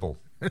irritable.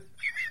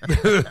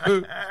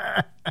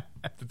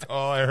 That's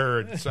all I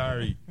heard.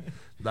 Sorry.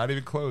 Not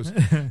even close.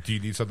 Do you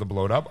need something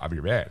blown up? I'm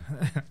your man.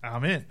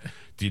 I'm in.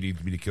 Do you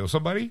need me to kill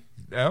somebody?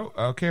 No?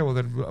 Okay, well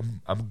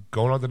then I'm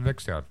going on to the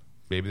next town.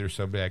 Maybe there's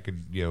somebody I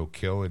can,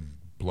 kill and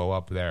blow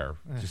up there.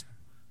 Just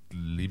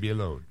leave me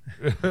alone.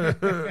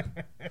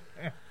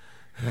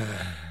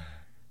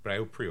 But I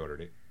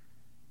pre-ordered it.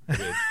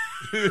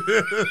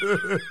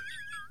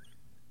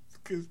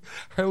 Because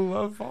I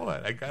love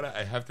Fallout. I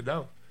have to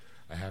know.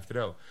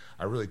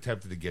 I'm really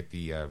tempted to get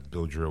the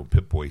Build Your Own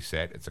Pip-Boy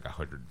set. It's like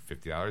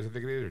 $150, I think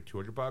it is, or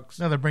 $200.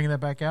 No, they're bringing that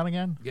back out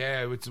again?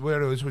 Yeah, this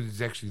one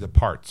is actually the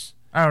parts.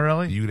 Oh,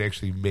 really? You can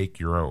actually make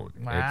your own.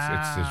 Wow.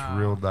 It's this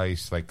real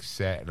nice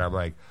set, and I'm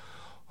like,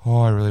 oh,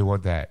 I really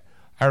want that.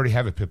 I already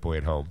have a Pip-Boy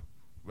at home.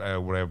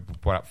 When I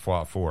bought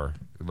Fallout 4,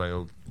 my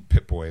own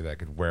Pip-Boy that I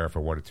could wear if I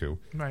wanted to.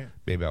 Right.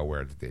 Maybe I'll wear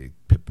it the day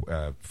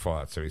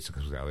Fallout 76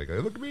 comes out. They go,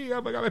 look at me,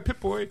 oh my god, my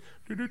Pip-Boy.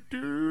 Look at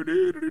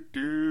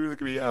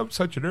me, I'm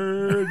such a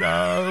nerd.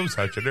 I'm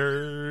such a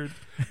nerd.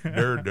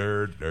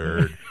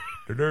 Nerd.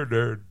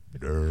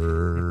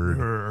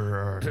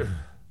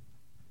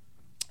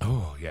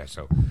 Oh, yeah,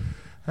 so.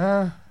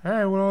 All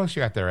right, what else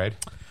you got there, Ed?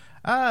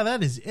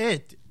 That is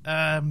it.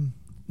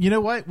 You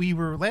know what?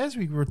 Last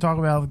week we were talking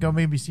about going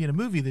maybe seeing a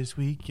movie this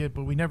week,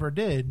 but we never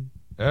did.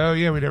 Oh,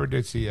 yeah, we never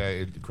did see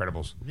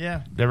Incredibles.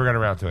 Yeah. Never got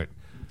around to it.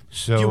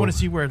 So, do you want to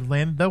see where it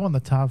landed, though, on the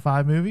top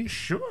 5 movies?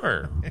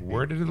 Sure.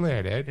 Where did it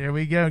land, Ed? Here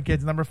we go,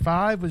 kids. Number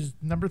 5 was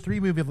number 3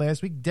 movie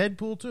last week,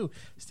 Deadpool 2.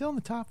 Still in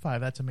the top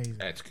 5. That's amazing.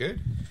 That's good.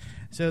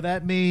 So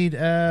that made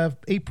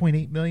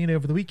 $8.8 million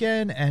over the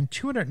weekend and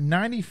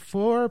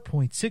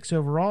 $294.6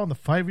 overall on the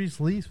 5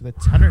 weeks release with a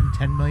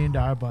 $110 million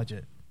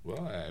budget.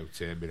 Well, I would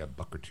say I made $1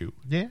 or $2.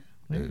 Yeah.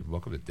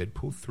 Welcome to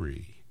Deadpool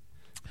 3.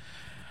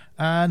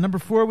 Number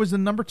 4 was the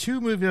number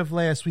 2 movie of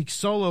last week,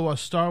 Solo, a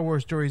Star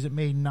Wars story. It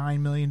made $9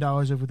 million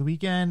over the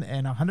weekend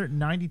and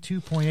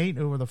 $192.8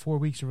 over the 4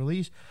 weeks of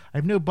release. I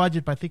have no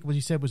budget, but I think what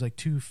you said was like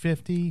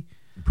 $250.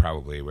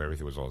 Probably, where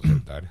everything was all said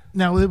and done.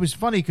 Now, it was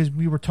funny because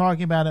we were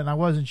talking about it, and I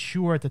wasn't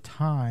sure at the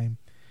time,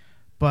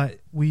 but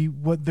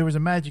there was a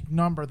magic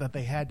number that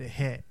they had to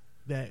hit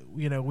that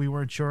we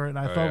weren't sure, and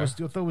I thought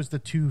it was the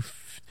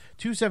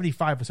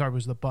 275. Sorry,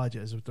 was the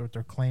budget is what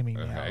they're claiming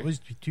now. Okay. It was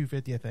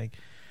 250, I think.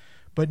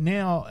 But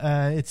now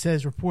it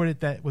says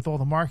reported that with all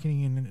the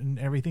marketing and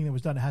everything that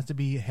was done, it has to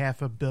be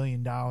 $500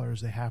 million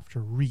they have to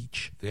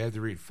reach. They had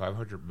to reach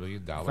 $500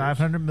 million?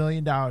 $500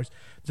 million.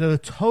 So the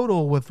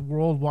total with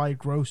worldwide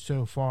gross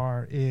so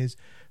far is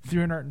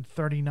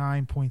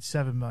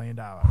 $339.7 million.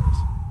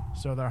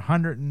 So they're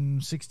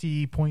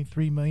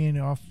 $160.3 million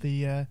off the...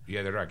 yeah,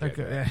 they're not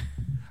getting that.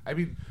 I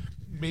mean,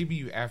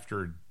 maybe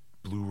after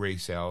Blu-ray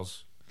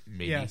sales,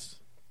 maybe.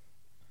 Yes.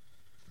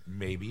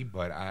 Maybe,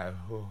 but I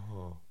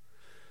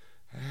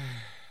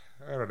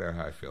don't know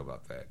how I feel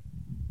about that.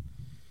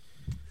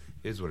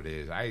 It is what it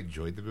is. I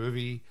enjoyed the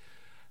movie.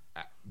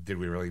 Did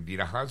we really need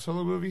a Han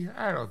Solo movie?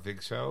 I don't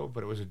think so,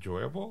 but it was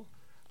enjoyable.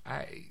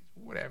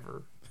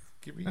 Whatever.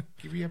 Give me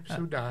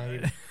episode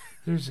 9.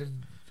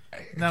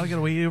 Now we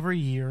gotta wait over a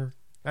year.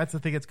 That's the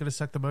thing that's gonna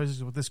suck the most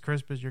is with this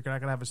Christmas. You're not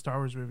gonna have a Star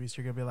Wars movie,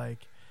 so you're gonna be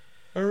like,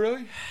 oh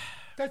really?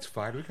 That's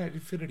fine. We got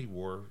Infinity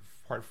War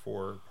Part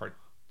 4, Part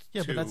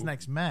 2. But that's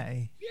next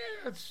May.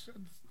 Yeah, it's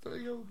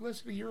less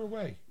than a year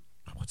away.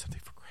 I want something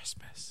for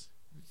Christmas.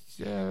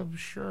 Yeah, I'm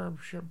sure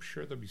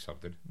there'll be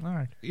something. All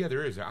right. Yeah,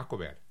 there is.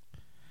 Aquaman.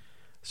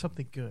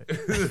 Something good.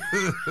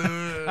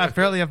 I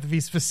apparently have to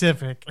be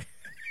specific.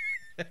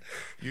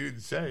 You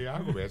didn't say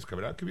Aquaman's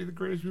coming out. Could be the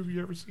greatest movie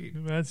you've ever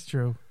seen. That's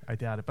true. I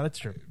doubt it, but it's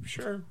true.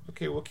 Sure.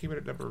 Okay, we'll keep it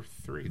at number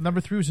 3. Number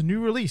 3 was a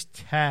new release,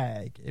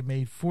 Tag. It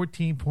made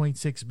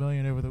 $14.6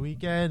 million over the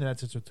weekend.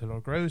 That's its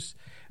total gross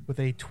with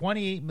a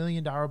 $28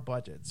 million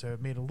budget. So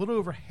it made a little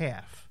over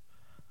half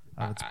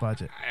of its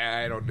budget.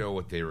 I don't know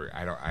what they were.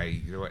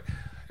 You know what?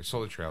 I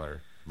saw the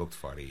trailer. Looked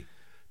funny.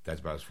 That's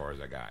about as far as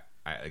I got.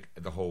 It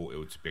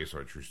was based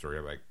on a true story.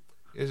 I'm like,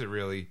 is it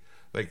really?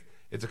 Like,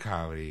 it's a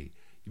comedy.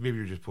 Maybe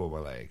you're just pulling my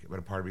leg. But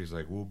a part of me is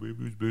like, well,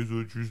 maybe it's based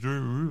on a true story.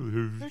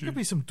 There could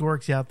be some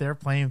dorks out there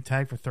playing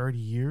tag for 30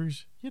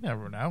 years. You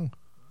never know.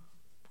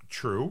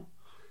 True.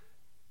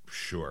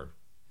 Sure.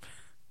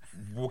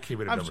 What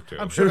came in at number 2?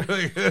 I'm sure.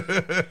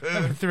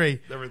 Number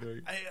 3. Number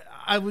 3.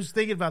 I was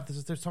thinking about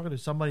this. I was talking to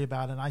somebody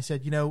about it, and I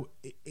said,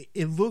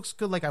 it looks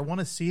good. Like, I want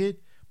to see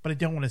it, but I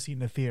don't want to see it in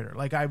the theater.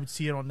 Like, I would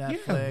see it on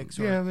Netflix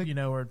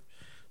or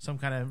some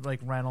kind of like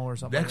rental or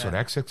something. Next like on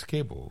that. XX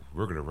Cable,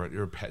 we're going to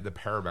run the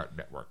Paramount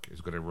Network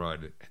is going to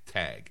run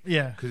Tag.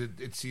 Yeah, because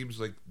it seems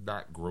like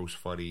not gross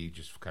funny,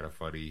 just kind of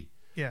funny.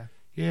 Yeah.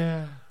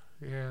 All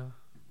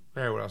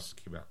right, what else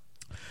came out?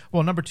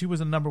 Well, number 2 was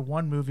the number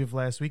 1 movie of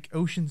last week,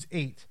 Ocean's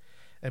 8.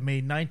 It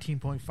made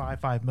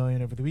 $19.55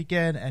 million over the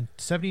weekend and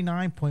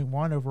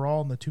 $79.1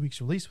 overall in the 2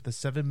 weeks release with a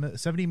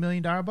 $70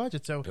 million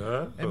budget.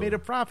 So it made a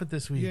profit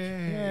this week.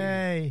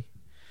 Yay!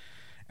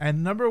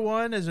 And number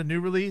 1 is a new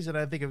release, and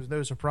I think it was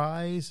no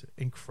surprise,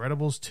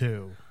 Incredibles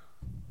 2.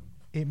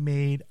 It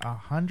made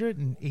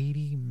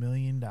 $180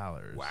 million. Wow!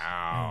 In the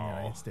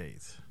United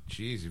States.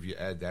 Jeez, if you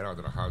add that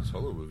onto the Han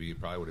Solo movie, it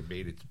probably would have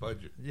made its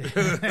budget. Yeah.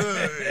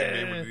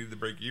 It would need to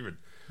break even.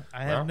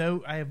 I have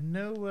no. I'm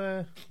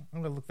gonna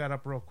look that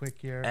up real quick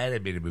here.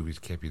 Animated movies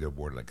can't be no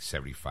more than like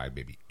 $75,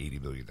 maybe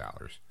 $80 million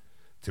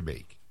to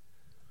make.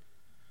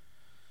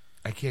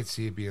 I can't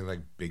see it being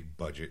like big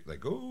budget.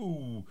 Like,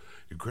 oh,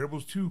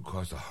 Incredibles 2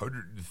 cost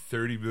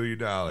 $130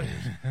 million.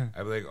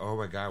 I'm like, oh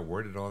my god,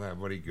 where did all that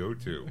money go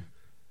to?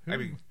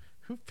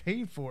 Who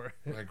paid for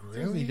it? Like,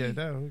 really? Did.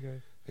 Oh,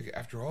 okay. Like,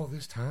 after all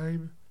this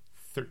time,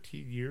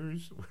 13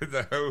 years,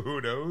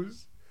 who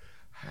knows?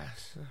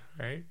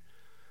 Right?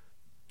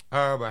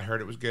 I heard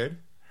it was good.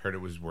 Heard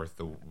it was worth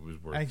the.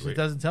 Actually, it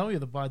doesn't tell you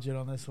the budget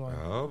on this one.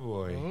 Oh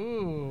boy!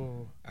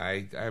 Ooh.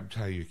 I'm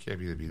telling you, it can't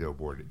be no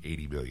more than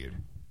 $80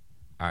 million.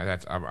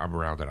 I'm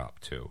rounding up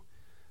too.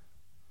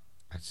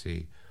 Let's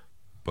see,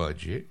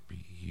 budget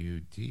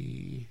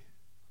BUD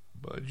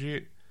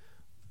budget.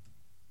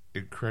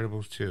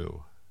 Incredibles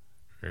 2.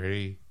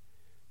 Ready?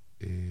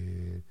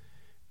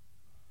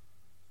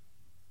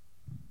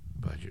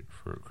 Budget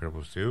for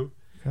Incredibles 2.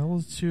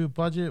 Incredibles 2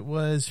 budget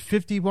was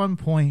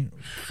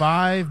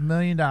 $51.5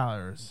 million.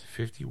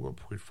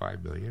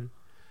 $51.5 million.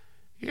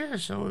 Yeah,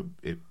 so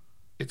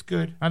it's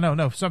good. I know,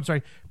 no. So I'm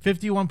sorry.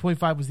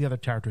 51.5 was the other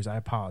territories. I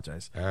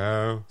apologize.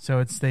 Oh,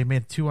 so they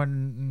made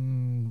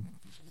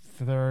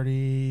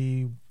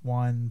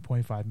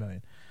 $231.5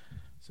 million.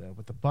 So,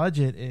 but the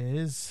budget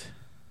is.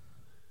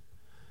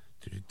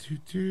 I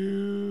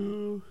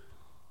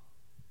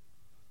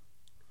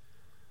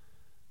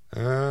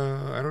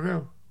don't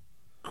know.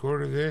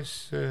 According to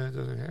this,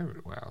 doesn't have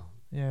it. Wow.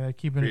 Yeah,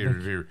 keeping it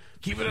under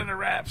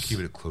wraps.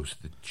 Keeping it close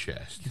to the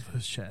chest. Close to the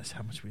chest.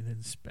 How much we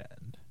didn't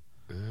spend.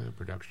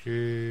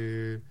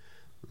 Production.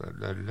 La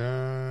la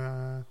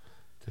la.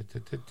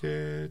 Nothing.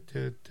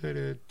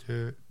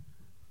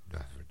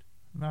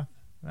 Nothing.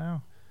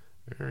 No.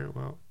 Very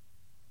well.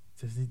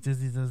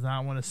 Disney does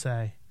not want to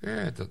say.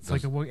 Yeah, it's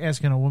like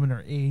asking a woman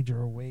her age or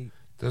her weight.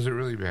 Doesn't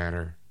really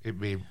matter. It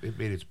made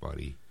its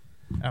money.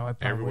 Oh,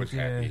 everyone's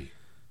happy.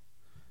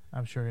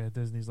 I'm sure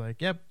Disney's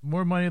like, yep,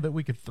 more money that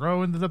we could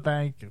throw into the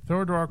bank,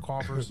 throw into our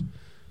coffers.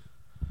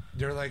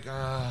 They're like, you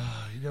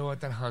know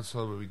what? That Han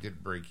Solo movie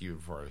didn't break even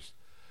for us.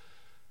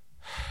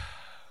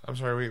 I'm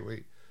sorry,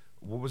 wait.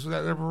 What was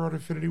that number on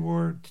Infinity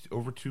War?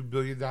 Over $2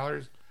 billion?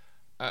 All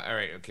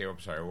right, okay, I'm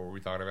sorry. What were we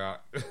talking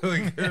about?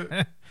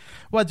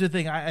 Well, that's the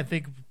thing. I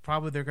think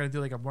probably they're going to do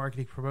like a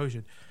marketing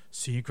promotion.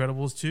 See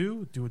Incredibles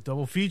 2, do a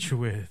double feature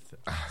with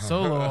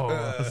Solo,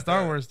 a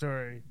Star Wars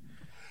story.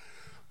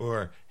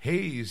 Or,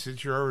 hey,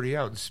 since you're already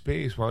out in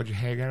space, why don't you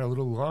hang out a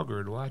little longer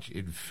and watch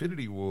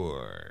Infinity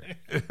War?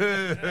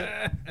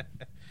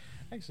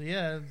 Actually,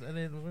 yeah. I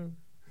mean,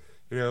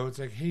 it's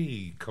like,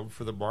 hey, come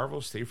for the Marvel,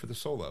 stay for the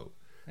Solo.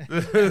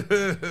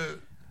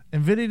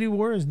 Infinity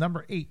War is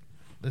number 8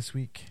 this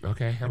week.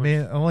 Okay.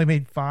 It only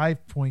made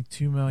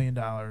 $5.2 million.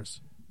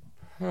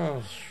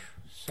 Oh,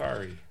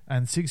 sorry.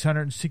 And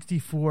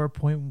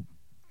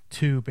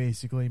 $664.2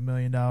 basically $1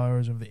 million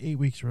over the 8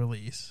 weeks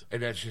release.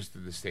 And that's just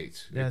in the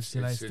States. That's the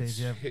United States.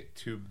 Yeah, hit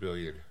 $2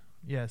 billion.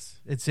 Yes,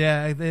 it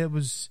said it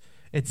was.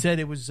 I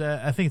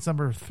think it's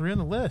number 3 on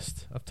the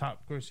list of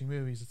top grossing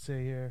movies. Let's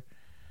say here.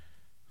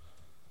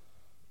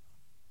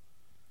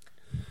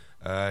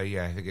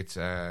 Yeah, I think it's.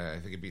 I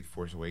think it beat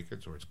Force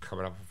Awakens, or it's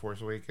coming up with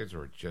Force Awakens,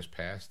 or it just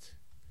passed.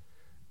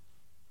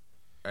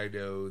 I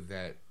know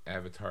that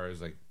Avatar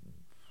is like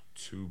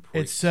 2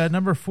 points. It's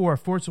number 4.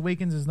 Force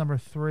Awakens is number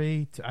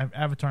 3.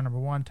 Avatar number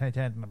 1.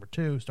 Titanic number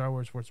 2. Star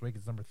Wars: Force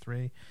Awakens number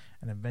 3,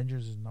 and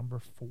Avengers is number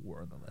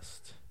 4 on the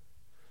list.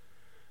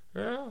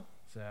 Yeah.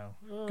 So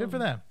good for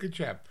them. Good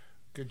job,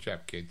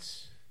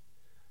 kids.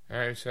 All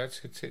right, so that's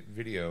it's hit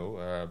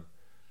video.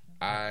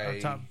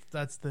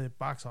 That's the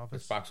box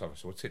office. Box office.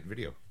 So what's hidden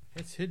video?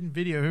 It's hidden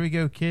video. Here we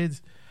go,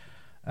 kids.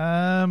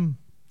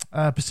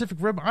 Pacific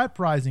Rim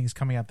Uprising is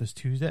coming out this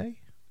Tuesday.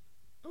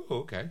 Oh,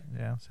 okay.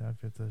 Yeah, so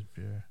if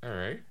you're All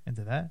right.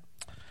 into that.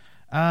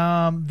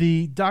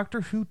 The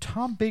Doctor Who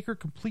Tom Baker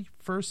complete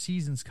first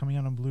season's coming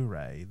out on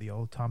Blu-ray. The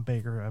old Tom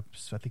Baker, I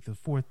think the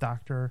fourth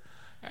Doctor,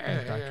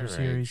 Doctor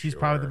series. He's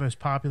probably the most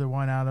popular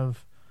one out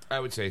of. I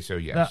would say so.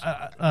 Yes.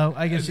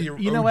 I guess The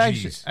you know. OGs.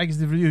 Actually, I guess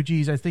the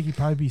OGs. I think he'd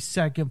probably be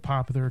second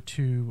popular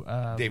to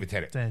David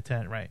Tennant.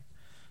 Tennant, right?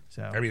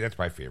 So I mean, that's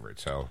my favorite.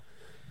 So.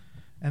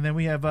 And then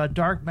we have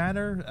Dark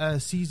Matter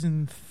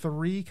season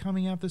 3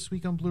 coming out this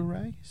week on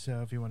Blu-ray.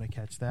 So if you want to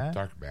catch that,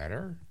 Dark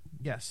Matter.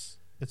 yes,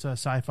 it's a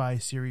sci-fi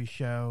series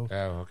show. Oh,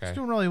 okay. It's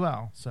doing really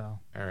well. So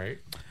All right.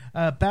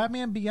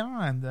 Batman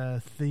Beyond,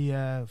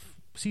 the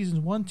seasons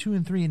 1, 2,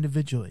 and 3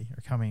 individually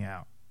are coming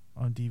out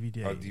on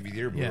DVD. On DVD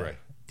or Blu-ray?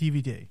 Yeah,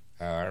 DVD.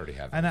 Oh, I already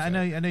have. I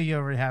know you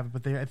already have it,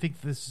 but I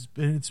think this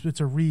is it's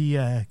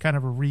a kind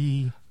of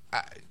a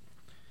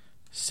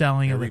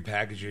selling of it.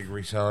 repackaging,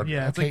 reselling.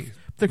 Yeah, it's okay. like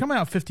they're coming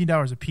out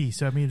 $15 a piece.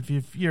 So I mean,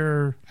 if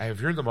you're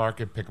in the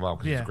market, pick them up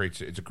because Yeah.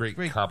 it's a great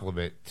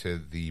compliment to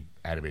the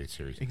animated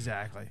series.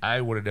 exactly.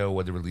 I want to know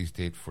when the release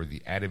date for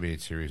the animated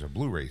series on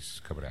Blu-rays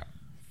is coming out.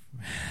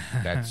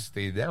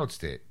 They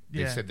announced it.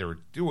 They Yeah. said they were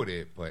doing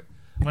it, but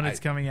When it's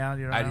coming out,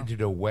 you know. I need to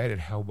know when and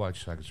how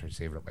much so I can start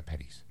saving up my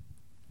pennies,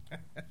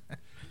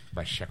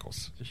 my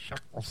shekels. Just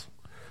shekels.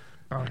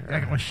 Oh, I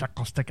got my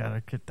shekels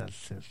together. Get that.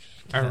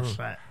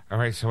 All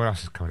right, so what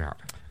else is coming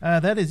out?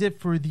 That is it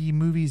for the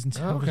movies and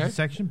television okay.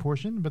 section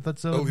portion. But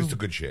that's At least the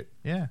good shit.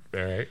 yeah.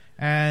 All right.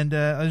 And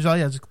there's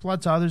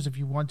lots of others. If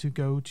you want to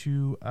go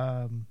to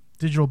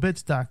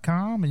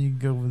digitalbits.com and you can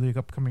go over the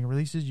upcoming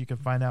releases, you can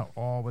find out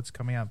all what's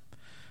coming out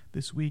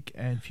this week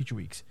and future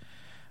weeks.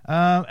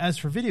 As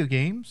for video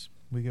games,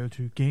 we go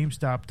to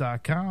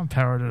GameStop.com,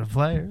 power to the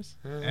players,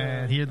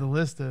 and here's the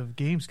list of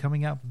games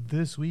coming out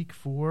this week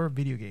for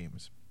video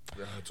games.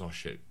 That's all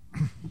shit.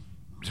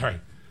 Sorry.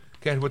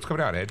 Okay, what's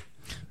coming out, Ed?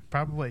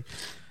 Probably.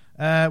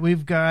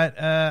 We've got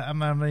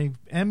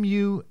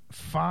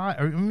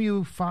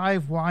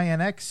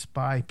MU5YNX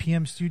by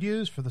PM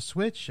Studios for the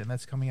Switch, and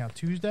that's coming out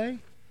Tuesday.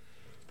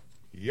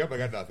 Yep, I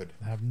got nothing.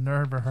 I've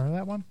never heard of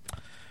that one.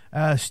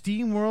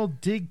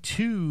 SteamWorld Dig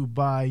 2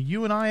 by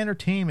UNI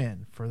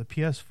Entertainment for the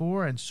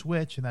PS4 and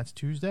Switch, and that's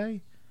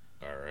Tuesday.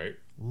 All right.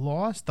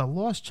 The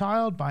Lost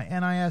Child by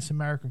NIS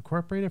America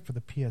Incorporated for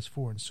the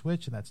PS4 and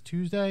Switch, and that's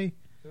Tuesday.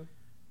 Yep.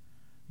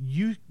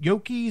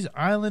 Yoki's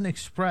Island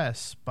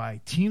Express by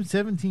Team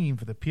 17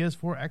 for the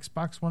PS4,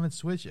 Xbox One, and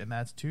Switch, and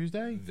that's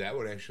Tuesday. That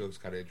one actually looks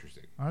kind of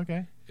interesting.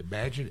 Okay.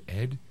 Imagine,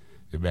 Ed,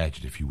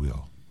 if you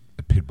will,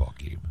 a pinball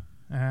game.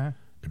 Uh-huh.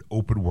 An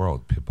open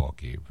world pinball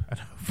game.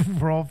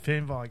 Overall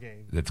pinball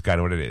game. That's kind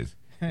of what it is.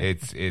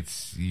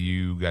 It's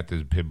you got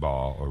this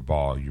pinball or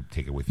ball, you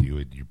take it with you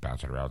and you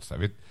bounce it around and stuff.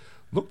 It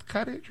looked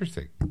kind of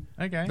interesting.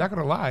 Okay. Not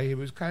gonna lie, it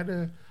was kind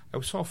of. I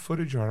saw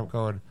footage on it. I'm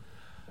going,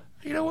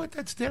 you know what?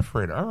 That's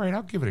different. All right,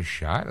 I'll give it a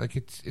shot. Like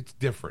it's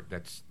different.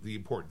 That's the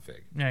important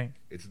thing. Right.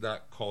 It's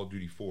not Call of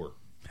Duty 4.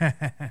 All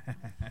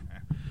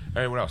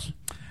right, what else?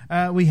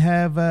 We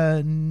have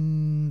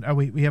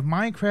we have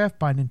Minecraft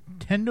by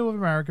Nintendo of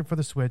America for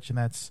the Switch, and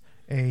that's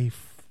a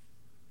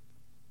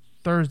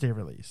Thursday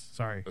release.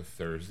 Sorry, A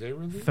Thursday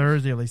release?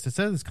 Thursday release. It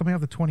says it's coming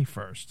out the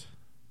 21st.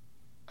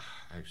 I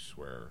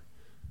swear.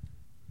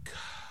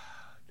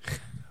 God.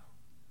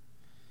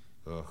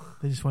 Ugh.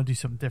 They just want to do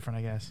something different,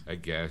 I guess. I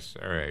guess.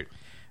 All right.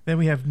 Then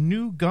we have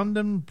New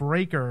Gundam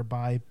Breaker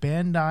by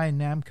Bandai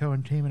Namco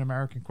Entertainment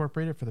America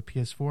Incorporated for the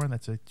PS4, and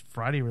that's a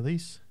Friday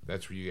release.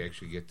 That's where you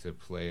actually get to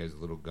play as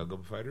little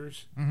Gundam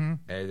fighters, Mm-hmm.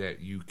 and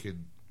that you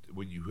could,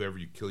 whoever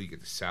you kill, you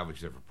get to salvage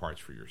them for parts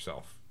for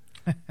yourself.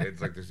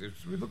 It's like this. It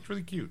looked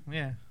really cute.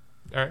 Yeah.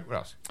 All right, what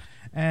else?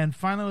 And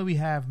finally, we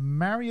have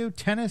Mario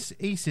Tennis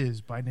Aces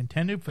by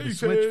Nintendo for the Aces.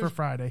 Switch for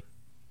Friday.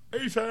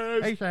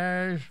 Aces.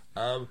 Aces.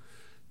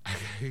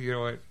 You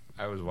know what?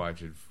 I was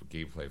watching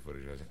gameplay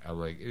footage. I'm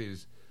like, it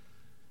is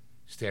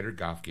standard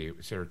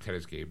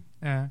tennis game,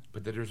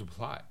 but then there's a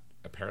plot.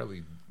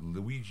 Apparently,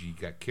 Luigi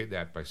got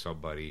kidnapped by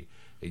somebody,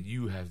 and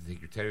you have to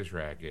take your tennis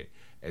racket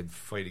and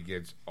fight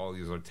against all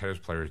these other tennis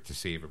players to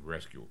save him,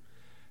 rescue him.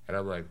 And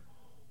I'm like,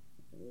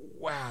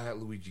 wow, that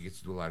Luigi gets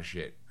to do a lot of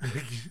shit.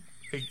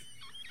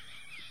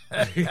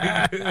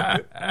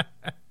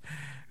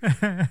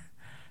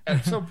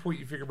 At some point,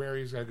 you figure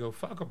Mario's got to go,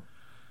 fuck him.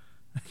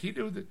 He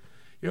knew that.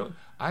 You know,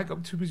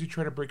 I'm too busy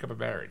trying to break up a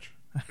marriage.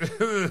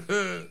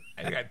 I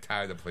ain't got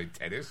time to play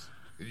tennis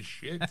and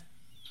shit.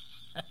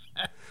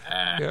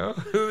 You know,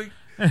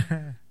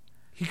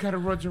 he kind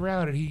of runs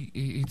around and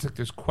he's like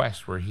this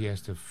quest where he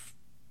has to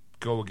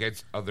go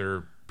against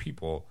other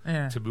people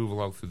to move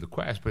along through the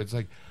quest. But it's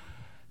like,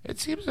 it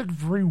seems like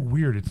very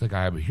weird. It's like,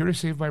 I'm here to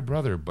save my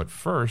brother, but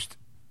first,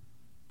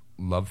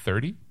 love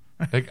 30.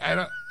 Like I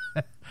don't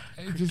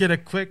Get a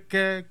quick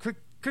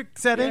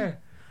setting. Yeah.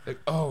 Like,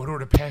 in order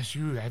to pass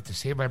you, I have to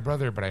save my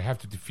brother, but I have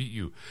to defeat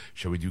you.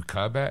 Shall we do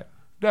combat?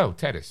 No,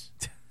 tennis.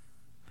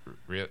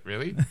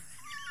 Really?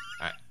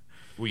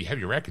 Well, you have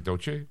your racket,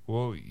 don't you?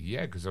 Well,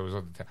 yeah, because I was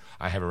on the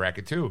I have a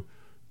racket, too.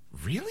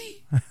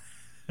 Really?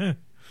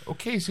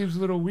 okay, seems a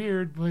little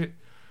weird, but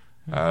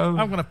I'm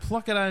going to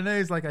pluck it on the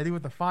nose like I do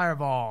with the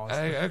fireballs.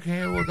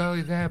 Okay, well, not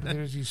only that, but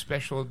there's these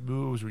special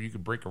moves where you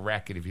can break a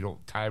racket if you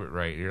don't time it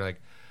right. And you're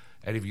like,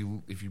 and if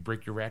you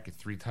break your racket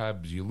 3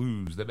 times, you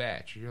lose the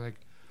match. And you're like,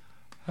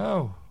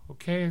 oh,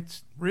 okay,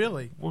 it's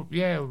really, well,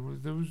 yeah.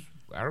 Those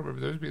I don't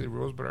remember those being the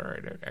rules, but all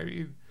right. I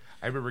mean,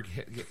 I remember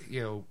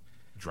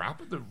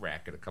dropping the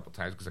racket a couple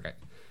times because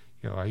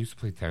I used to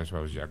play tennis when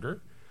I was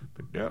younger,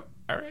 but no,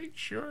 all right,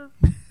 sure,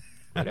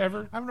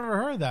 whatever. I've never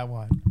heard that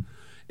one.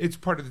 It's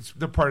part of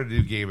the part of the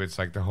new game. It's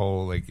like the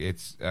whole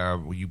it's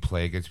when you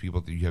play against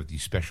people, you have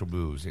these special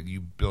moves and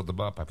you build them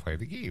up by playing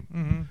the game.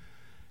 Mm-hmm.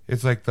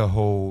 It's like the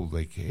whole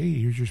hey,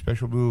 here's your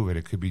special move, and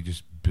it could be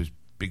just this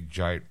big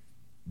giant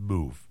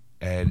move,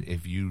 and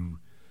if you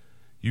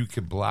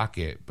can block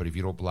it, but if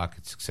you don't block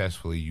it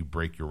successfully, you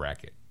break your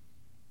racket,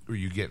 or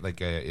you get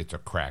it's a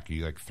crack.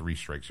 You 3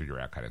 strikes and you're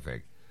out, kind of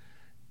thing.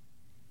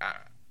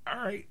 All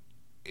right.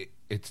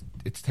 It's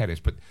tennis,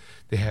 but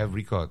they have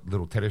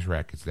little tennis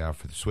rackets now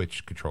for the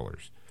Switch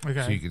controllers.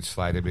 Okay. So you can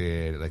slide them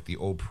in like the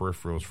old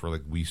peripherals for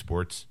Wii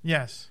Sports.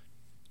 Yes.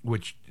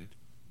 Which,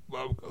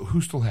 who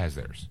still has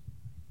theirs?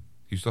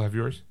 You still have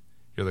yours?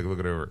 You're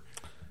looking over.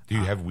 Do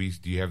you have Wii?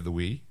 Do you have the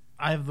Wii?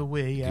 I have the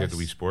Wii. Yes. Do you have the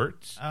Wii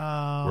Sports?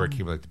 Where it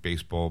came with the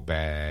baseball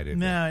bat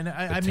and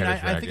I think I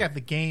have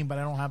the game, but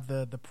I don't have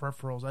the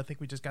peripherals. I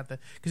think we just got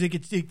because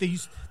they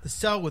used to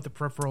sell with the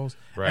peripherals,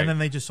 right. And then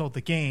they just sold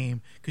the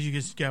game because you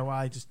just go,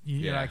 I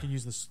can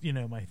use this,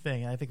 my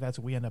thing. And I think that's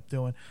what we end up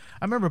doing.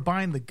 I remember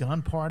buying the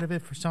gun part of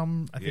it for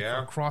for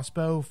a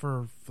crossbow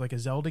for a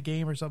Zelda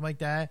game or something like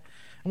that.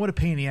 And what a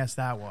pain in the ass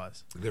that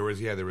was. There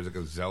was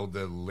a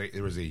Zelda.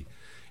 There was a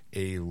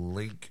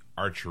Link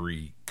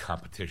archery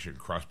competition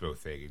crossbow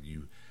thing,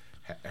 and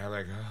I'm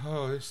like,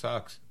 oh, this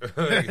sucks.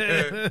 All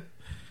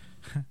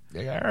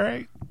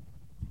right.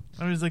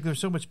 I was like, there's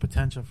so much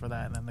potential for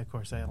that, and then of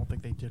course I don't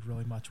think they did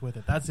really much with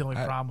it. That's the only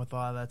problem with a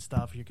lot of that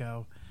stuff. You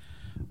go,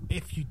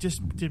 if you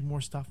just did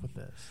more stuff with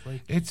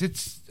this,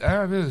 it's I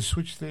don't know, the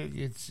Switch thing.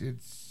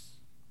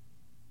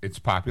 It's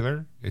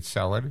popular. It's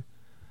selling.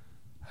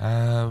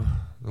 The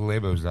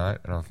Labo's not.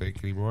 I don't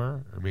think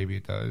anymore, or maybe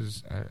it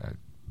does.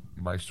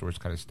 My store's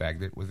kind of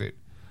stagnant with it.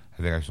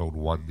 I think I sold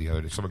one the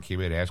other day. Someone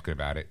came in asking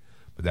about it,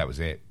 but that was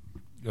it.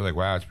 You're like,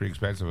 wow, it's pretty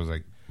expensive. I was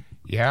like,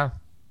 yeah.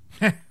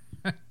 I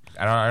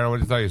don't know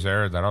what to tell you,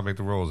 Sarah. I don't make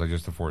the rules. I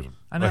just enforce them.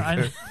 I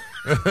know.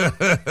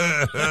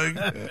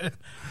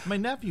 My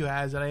nephew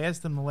has it. I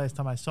asked him the last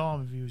time I saw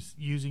him if he was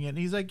using it, and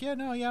he's like,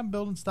 I'm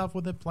building stuff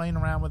with it, playing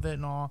around with it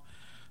and all.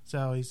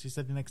 So he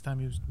said the next time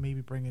he was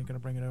maybe going to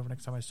bring it over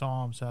next time I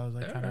saw him. So I was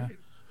like, kind of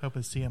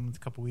hoping to see him in a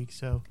couple weeks.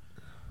 So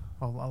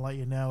I'll let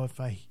you know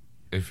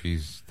if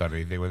he's done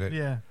anything with it.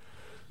 Yeah.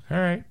 All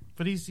right.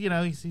 But he's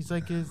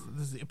like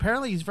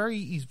apparently he's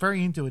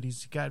very into it.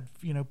 He's got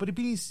but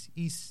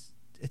he's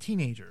a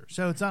teenager,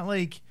 so it's not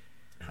like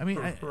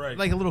right.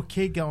 like a little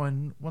kid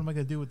going, what am I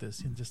going to do with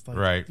this? And just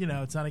right.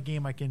 It's not a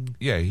game I can.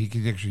 Yeah, he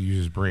can actually use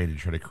his brain and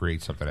try to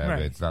create something out of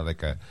it. It's not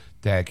like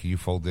Dad, can you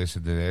fold this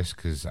into this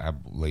because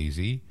I'm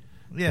lazy.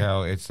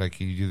 Yeah. It's like,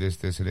 can you do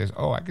this, and this?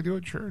 Oh, I can do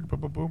it. Sure. Boom,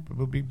 boom, boom,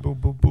 boom, boom, boom,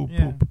 boom,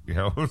 boom,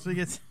 boom. So he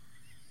gets.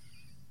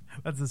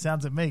 That's the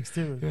sounds it makes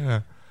too.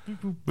 Yeah.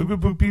 Boop, boop,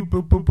 boop, boop,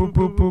 boop, boop, boop, boop,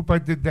 boop, boop. I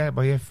did that.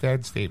 My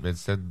if-then statement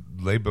said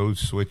Labo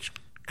Switch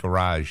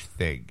Garage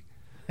thing.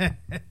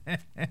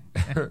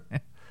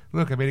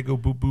 Look, I made it go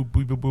boop, boop,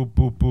 boop, boop, boop,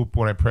 boop, boop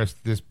when I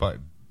pressed this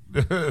button.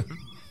 All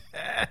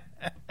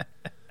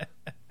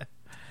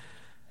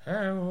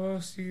right, well,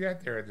 we'll see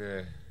that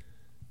there.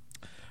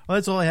 Well,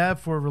 that's all I have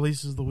for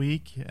releases of the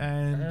week.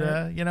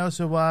 And,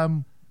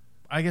 so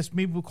I guess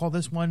maybe we'll call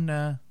this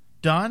one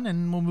done,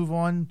 and we'll move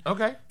on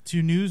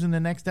to news in the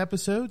next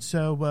episode.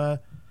 So,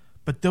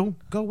 but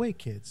don't go away,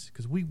 kids,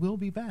 because we will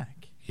be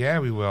back. Yeah,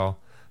 we will.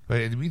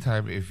 But in the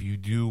meantime, if you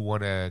do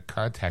want to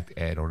contact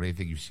Ed on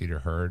anything you've seen or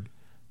heard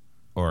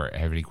or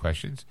have any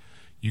questions,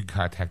 you can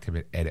contact him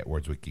at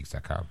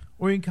ed@wordswithgeeks.com.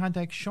 Or you can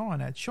contact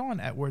Sean at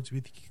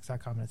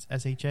sean@wordswithgeeks.com. That's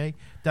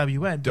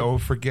SHAWN. Don't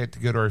forget to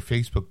go to our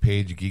Facebook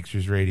page,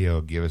 Geeksters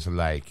Radio. Give us a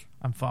like.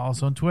 And follow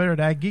us on Twitter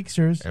at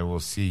Geeksters. And we'll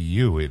see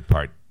you in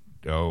part...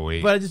 Oh,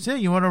 wait. But I just say,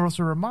 you want to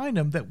also remind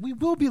them that we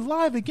will be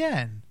live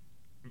again.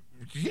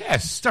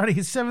 Yes. Starting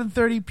at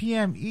 7:30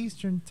 p.m.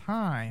 Eastern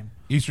Time.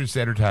 Eastern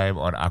Standard Time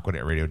on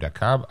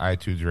AquanetRadio.com,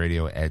 iTunes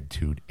Radio, and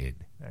TuneIn.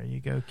 There you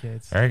go,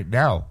 kids. All right,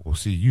 now we'll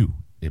see you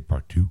in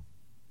part 2.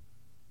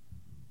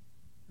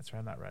 That's right,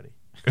 I'm not ready.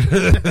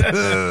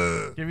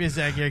 Give me a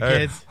sec here,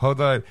 kids. Right, hold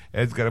on.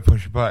 Ed's got to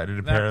push a button, and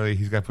apparently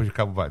he's got to push a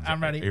couple buttons.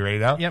 I'm ready. Are you ready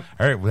now? Yep.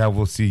 All right, well, now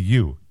we'll see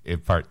you in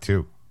part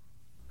 2.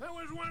 That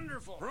was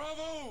wonderful.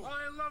 Bravo!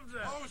 I loved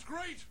that. Oh, it was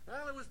great.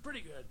 Well, it was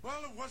pretty good.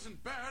 Well, it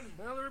wasn't bad.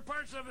 Well, there were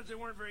parts of it that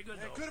weren't very good,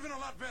 It though. could have been a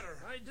lot better.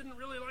 I didn't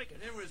really like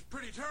it. It was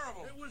pretty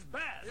terrible. It was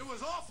bad. It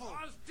was awful.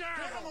 It was Get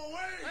 'em terrible.